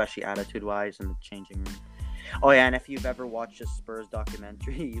have, especially attitude-wise in the changing room. Oh yeah, and if you've ever watched a Spurs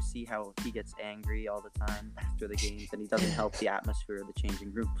documentary, you see how he gets angry all the time after the games, and he doesn't help the atmosphere of the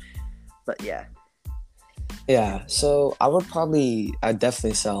changing room. But yeah. Yeah, so I'd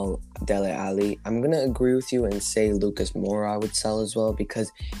definitely sell Dele Alli. I'm going to agree with you and say Lucas Moura I would sell as well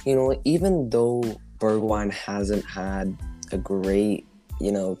because, even though Bergwijn hasn't had a great,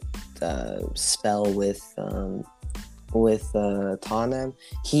 spell with Tottenham,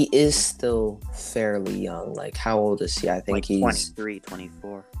 he is still fairly young. How old is he? I think he's 23,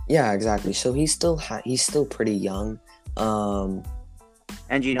 24. Yeah, exactly. So he's still pretty young.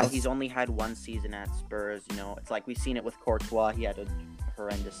 And he's only had one season at Spurs. It's we've seen it with Courtois. He had a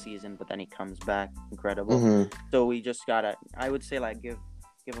horrendous season, but then he comes back incredible. Mm-hmm. So we just gotta, I would say, give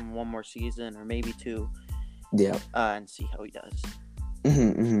him one more season or maybe two. Yeah. And see how he does.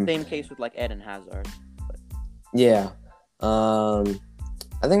 Mm-hmm. Same case with Eden Hazard. But... Yeah. I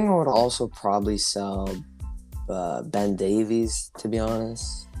think I would also probably sell Ben Davies, to be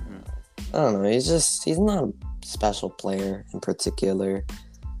honest. I don't know. He's not a special player in particular.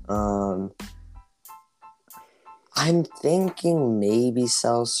 I'm thinking maybe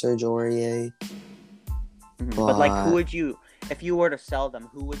sell Serge Aurier. But who would you, if you were to sell them,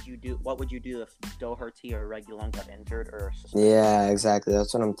 who would you do? What would you do if Doherty or Reguilon got injured or suspended? Yeah, exactly.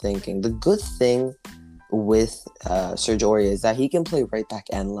 That's what I'm thinking. The good thing with Serge Aurier is that he can play right back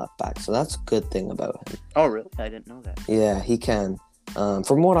and left back, so that's a good thing about him. Oh, really? I didn't know that. Yeah, he can.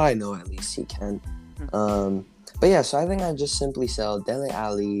 From what I know, at least he can. But yeah, so I think I'd just simply sell Dele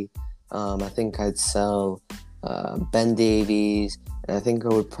Alli. I think I'd sell Ben Davies, and I think I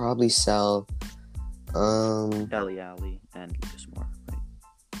would probably sell Dele Alli and Lucas Moura, right?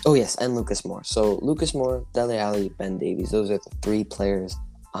 Oh yes, and Lucas Moura. So Lucas Moura, Dele Alli, Ben Davies. Those are the three players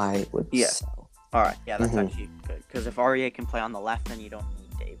I would sell. All right, yeah, that's actually good. Because if Aurier can play on the left, then you don't need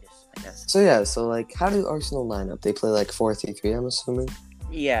Davis, I guess. So yeah, how do Arsenal line up? They play 4-3-3, I'm assuming.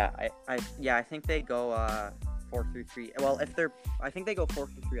 Yeah, I think they go 4-3-3. Well, I think they go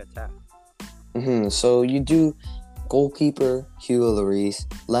 4-3-3 attack. So you do goalkeeper Hugo Lloris,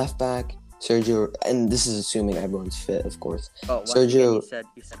 left back Sergio, and this is assuming everyone's fit, of course. Oh, Sergio. Again,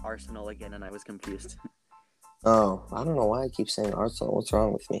 you said Arsenal again, and I was confused. Oh, I don't know why I keep saying Arsenal. What's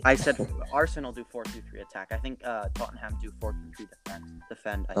wrong with me? I said Arsenal do 4-3-3 attack. I think Tottenham do 4-3-3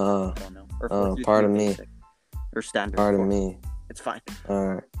 defend. I don't know. Or 4-3-3 pardon me. Or standard. Pardon me. It's fine. All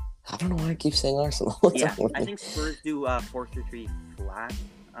right. I don't know why I keep saying Arsenal. What's Yeah, wrong with I me? think Spurs do 4-3-3 flat.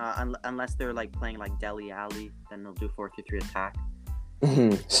 Unless they're like playing like Dele Alli, then they'll do 4-3-3 attack.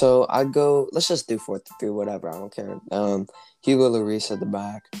 So I'd go. Let's just do 4-3, whatever. I don't care. Hugo Lloris at the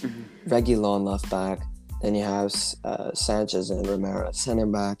back, Reguilon left back. Then you have Sanchez and Romero center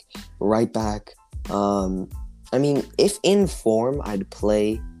back, right back. I mean, if in form, I'd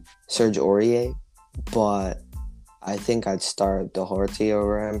play Serge Aurier, but I think I'd start Doherty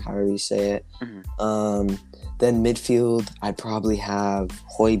over him, however you say it. Then midfield, I'd probably have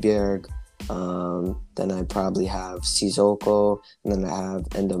Højbjerg. Then I'd probably have Sissoko, and then I have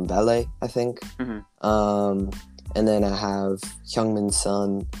Ndombele, I think. And then I have Heung-min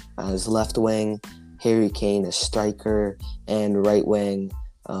Son as left wing, Harry Kane as striker, and right wing.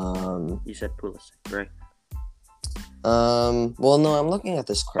 You said Pulisic, right? Well, no, I'm looking at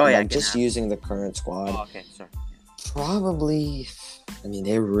this. Just Gnabry. using the current squad. Oh, okay, sorry. Probably. I mean,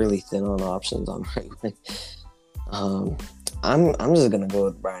 they're really thin on options on right wing. I'm just gonna go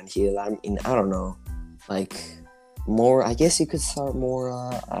with Bryan Gil. I mean, I don't know, like more. I guess you could start more.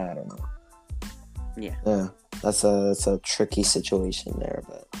 I don't know. Yeah. That's a tricky situation there,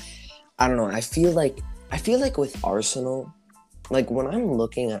 but I don't know. I feel like with Arsenal, like when I'm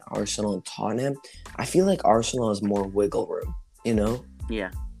looking at Arsenal and Tottenham, I feel like Arsenal has more wiggle room, you know?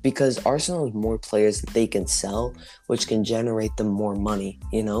 Yeah. Because Arsenal has more players that they can sell, which can generate them more money,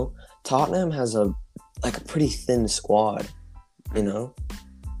 you know? Tottenham has a pretty thin squad, you know?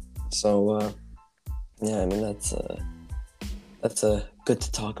 So yeah, I mean that's good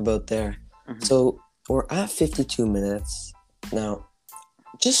to talk about there. So we're at 52 minutes. Now,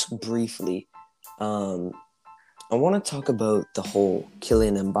 just briefly, I want to talk about the whole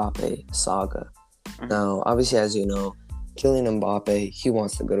Kylian Mbappe saga. Now, obviously, as you know, Kylian Mbappe, he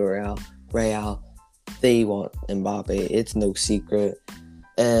wants to go to Real. They want Mbappe. It's no secret.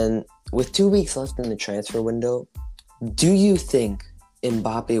 And with 2 weeks left in the transfer window, do you think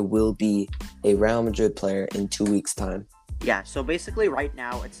Mbappe will be a Real Madrid player in 2 weeks' time? Yeah, so basically right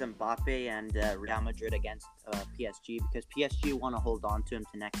now it's Mbappe and Real Madrid against PSG because PSG want to hold on to him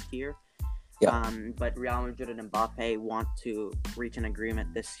to next year. Yeah. But Real Madrid and Mbappe want to reach an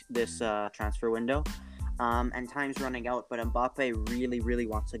agreement this transfer window. And time's running out, but Mbappe really, really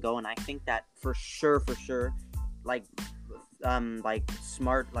wants to go, and I think that for sure, the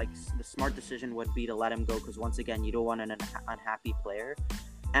smart decision would be to let him go because once again, you don't want an unhappy player.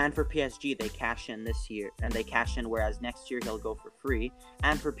 And for PSG, they cash in this year, and they cash in. Whereas next year he'll go for free.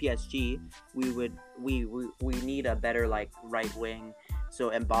 And for PSG, we need a better right wing, so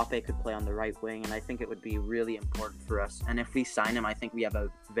Mbappe could play on the right wing, and I think it would be really important for us. And if we sign him, I think we have a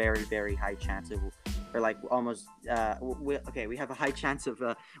very, very high chance of, we have a high chance of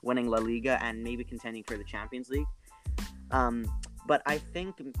winning La Liga and maybe contending for the Champions League. But I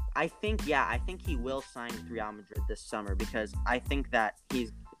think he will sign with Real Madrid this summer because I think that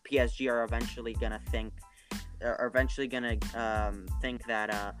PSG are eventually gonna think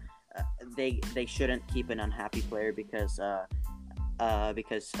that they shouldn't keep an unhappy player because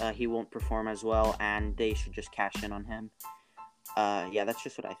he won't perform as well, and they should just cash in on him. Yeah, that's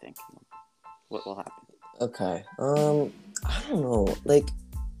just what I think. What will happen? Okay. I don't know.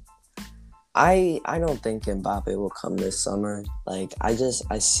 I don't think Mbappe will come this summer. I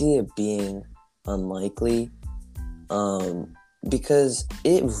see it being unlikely. Because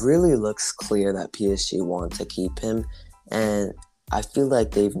it really looks clear that PSG want to keep him, and I feel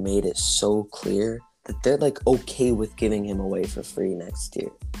like they've made it so clear that they're okay with giving him away for free next year.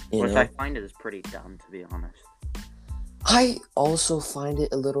 Which I find it is pretty dumb, to be honest. I also find it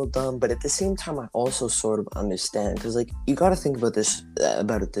a little dumb, but at the same time, I also sort of understand because you got to think about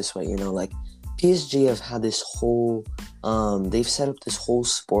it this way. PSG have had this whole, they've set up this whole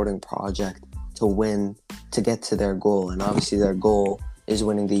sporting project to win, to get to their goal, and obviously their goal is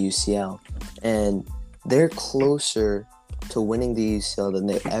winning the UCL, and they're closer to winning the UCL than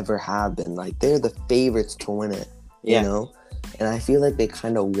they ever have been. They're the favorites to win it, you know, and I feel like they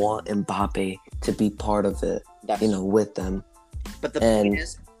kind of want Mbappe to be part of it, with them. But the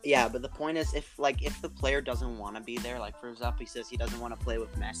point is, if the player doesn't want to be there, for example, he says he doesn't want to play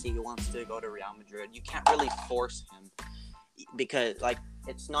with Messi, he wants to go to Real Madrid, you can't really force him because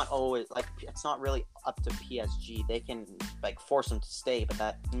it's not always it's not really up to PSG. They can force him to stay, but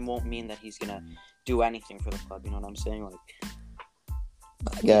that won't mean that he's gonna do anything for the club. You know what I'm saying?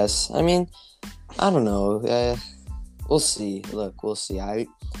 I guess. I mean, I don't know. We'll see. Look, we'll see. I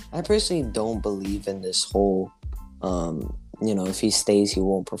personally don't believe in this whole if he stays, he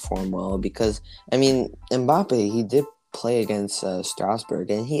won't perform well because, I mean, Mbappe, he did play against Strasbourg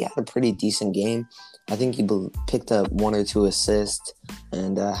and he had a pretty decent game. I think he picked up 1 or 2 assists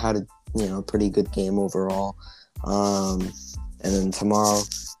and had a pretty good game overall. And then tomorrow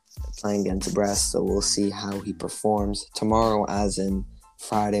playing against Brest, so we'll see how he performs tomorrow, as in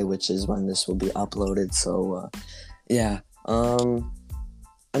Friday, which is when this will be uploaded. So yeah,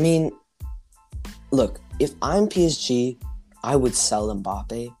 I mean, look, if I'm PSG, I would sell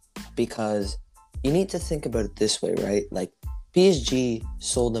Mbappe, because you need to think about it this way, right? Like, PSG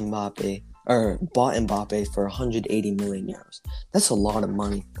sold Mbappe, or bought Mbappe for 180 million euros. That's a lot of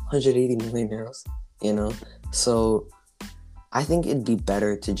money. 180 million euros, So I think it'd be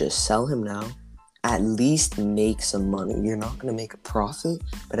better to just sell him now, at least make some money. You're not going to make a profit,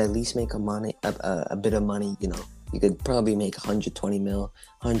 but at least make a bit of money, You could probably make 120 mil,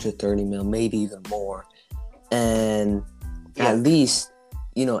 130 mil, maybe even more. And at least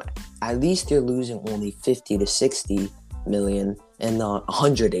you're losing only 50 to 60 million and not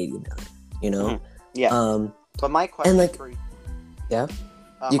 180 million, Mm-hmm. Yeah. But my question for you... Yeah?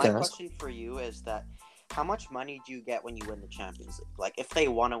 My question for you is that, how much money do you get when you win the Champions League? Like, if they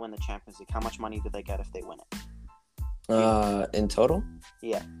want to win the Champions League, how much money do they get if they win it? In total?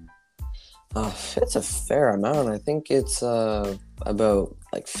 Yeah. It's a fair amount. I think it's about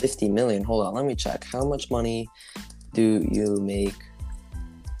like 50 million. Hold on, let me check. How much money do you make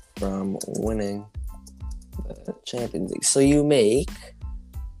from winning the Champions League?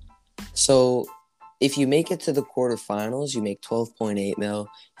 So if you make it to the quarterfinals, you make 12.8 mil.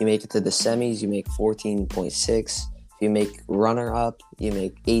 You make it to the semis, you make 14.6. If you make runner-up, you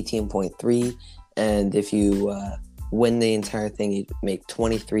make 18.3. And if you win the entire thing, you make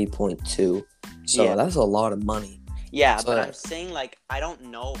 23.2. So that's a lot of money. Yeah, so, but I'm saying, like, I don't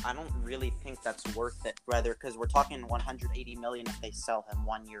know. I don't really think that's worth it, rather, because we're talking 180 million if they sell him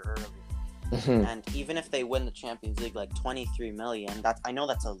 1 year early. Mm-hmm. And even if they win the Champions League, like 23 million, I know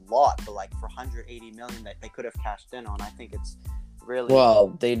that's a lot, but like for 180 million that they could have cashed in on, I think it's really... Well,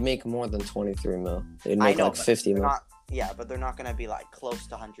 they'd make more than 23 mil. They'd make like 50 mil. But they're not going to be like close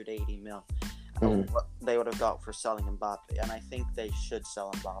to 180 mil. Mm-hmm. What they would have got for selling Mbappe, and I think they should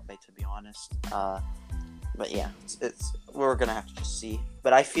sell Mbappe, to be honest. But yeah, we're gonna have to just see.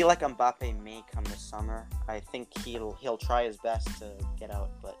 But I feel like Mbappe may come this summer. I think he'll try his best to get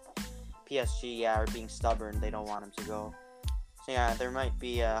out, but PSG, are being stubborn. They don't want him to go. So yeah, there might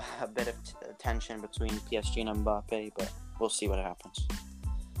be a bit of tension between PSG and Mbappe, but we'll see what happens.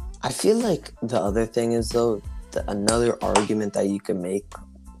 I feel like the other thing is, though, another argument that you can make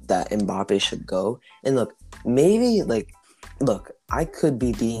that Mbappe should go. And look, I could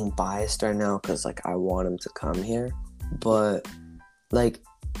be being biased right now because, like, I want him to come here. But, like,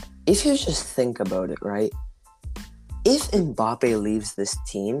 if you just think about it, right? If Mbappe leaves this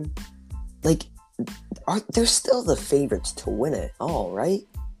team, like, they're still the favorites to win it all, right?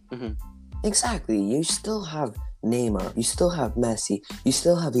 Mm-hmm. Exactly. You still have Neymar. You still have Messi. You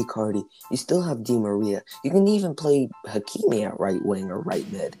still have Icardi. You still have Di Maria. You can even play Hakimi at right wing or right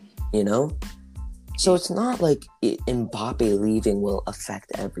mid, So it's not like Mbappe leaving will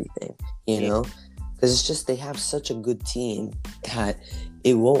affect everything, Because it's just they have such a good team that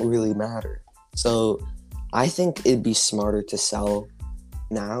it won't really matter. So I think it'd be smarter to sell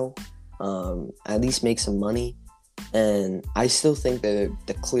now, at least make some money. And I still think they're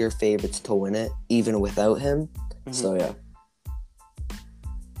the clear favorites to win it, even without him. Mm-hmm. So, yeah.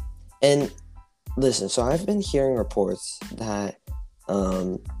 And listen, so I've been hearing reports that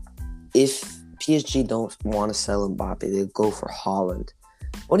if PSG don't want to sell Mbappe, they'll go for Haaland.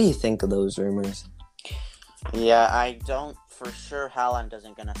 What do you think of those rumors? Yeah, I don't for sure. Haaland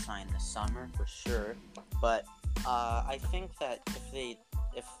isn't going to sign this summer, for sure. But I think that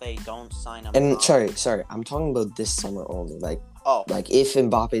if they don't sign him... And sorry, I'm talking about this summer only. Like if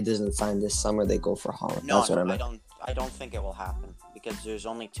Mbappe doesn't sign this summer, they go for Haaland. No, that's what I meant. I don't think it will happen because there's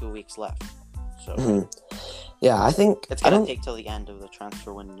only 2 weeks left. So yeah, I think it's gonna take till the end of the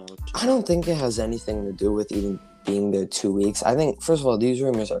transfer window. I don't think it has anything to do with even being there 2 weeks. I think, first of all, these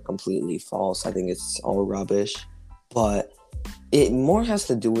rumors are completely false. I think it's all rubbish. But it more has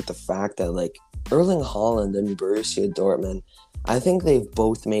to do with the fact that, like, Erling Haaland and Borussia Dortmund, I think they've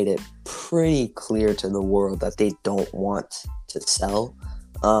both made it pretty clear to the world that they don't want to sell.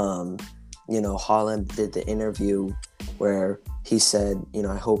 Haaland did the interview where he said,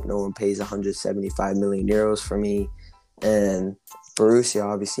 I hope no one pays 175 million euros for me. And Borussia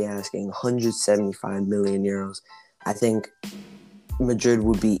obviously asking 175 million euros. I think Madrid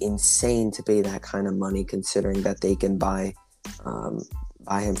would be insane to pay that kind of money, considering that they can buy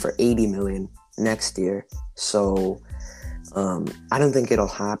him for 80 million next year. So I don't think it'll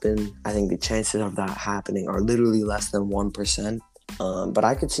happen. I think the chances of that happening are literally less than 1%. But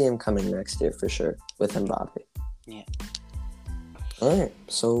I could see him coming next year for sure with Mbappe. Yeah. All right,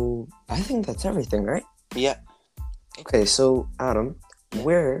 so I think that's everything, right? Yeah. Okay, so Adam,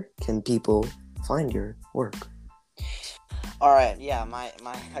 where can people find your work? All right. Yeah. My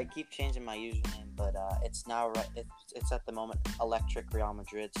I keep changing my username, but it's now right. It's at the moment Electric Real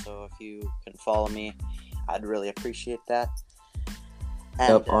Madrid. So if you can follow me, I'd really appreciate that. And,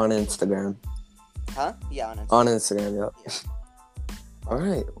 Yep, on Instagram. Huh? Yeah, on Instagram. On Instagram, yep. Yeah. All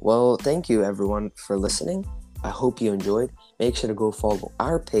right. Well, thank you everyone for listening. I hope you enjoyed. Make sure to go follow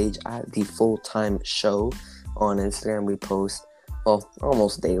our page at The Full Time Show on Instagram. We post, well,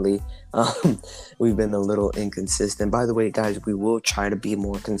 almost daily. We've been a little inconsistent. By the way, guys, we will try to be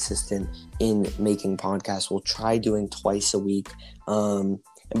more consistent in making podcasts. We'll try doing twice a week. And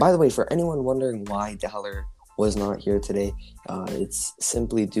by the way, for anyone wondering why Dollar was not here today, it's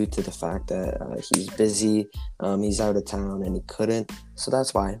simply due to the fact that he's busy, he's out of town, and he couldn't. So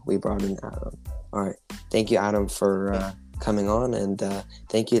that's why we brought in Adam. All right. Thank you, Adam, for coming on, and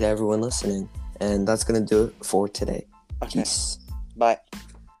thank you to everyone listening. And that's going to do it for today. Okay. Peace. Bye.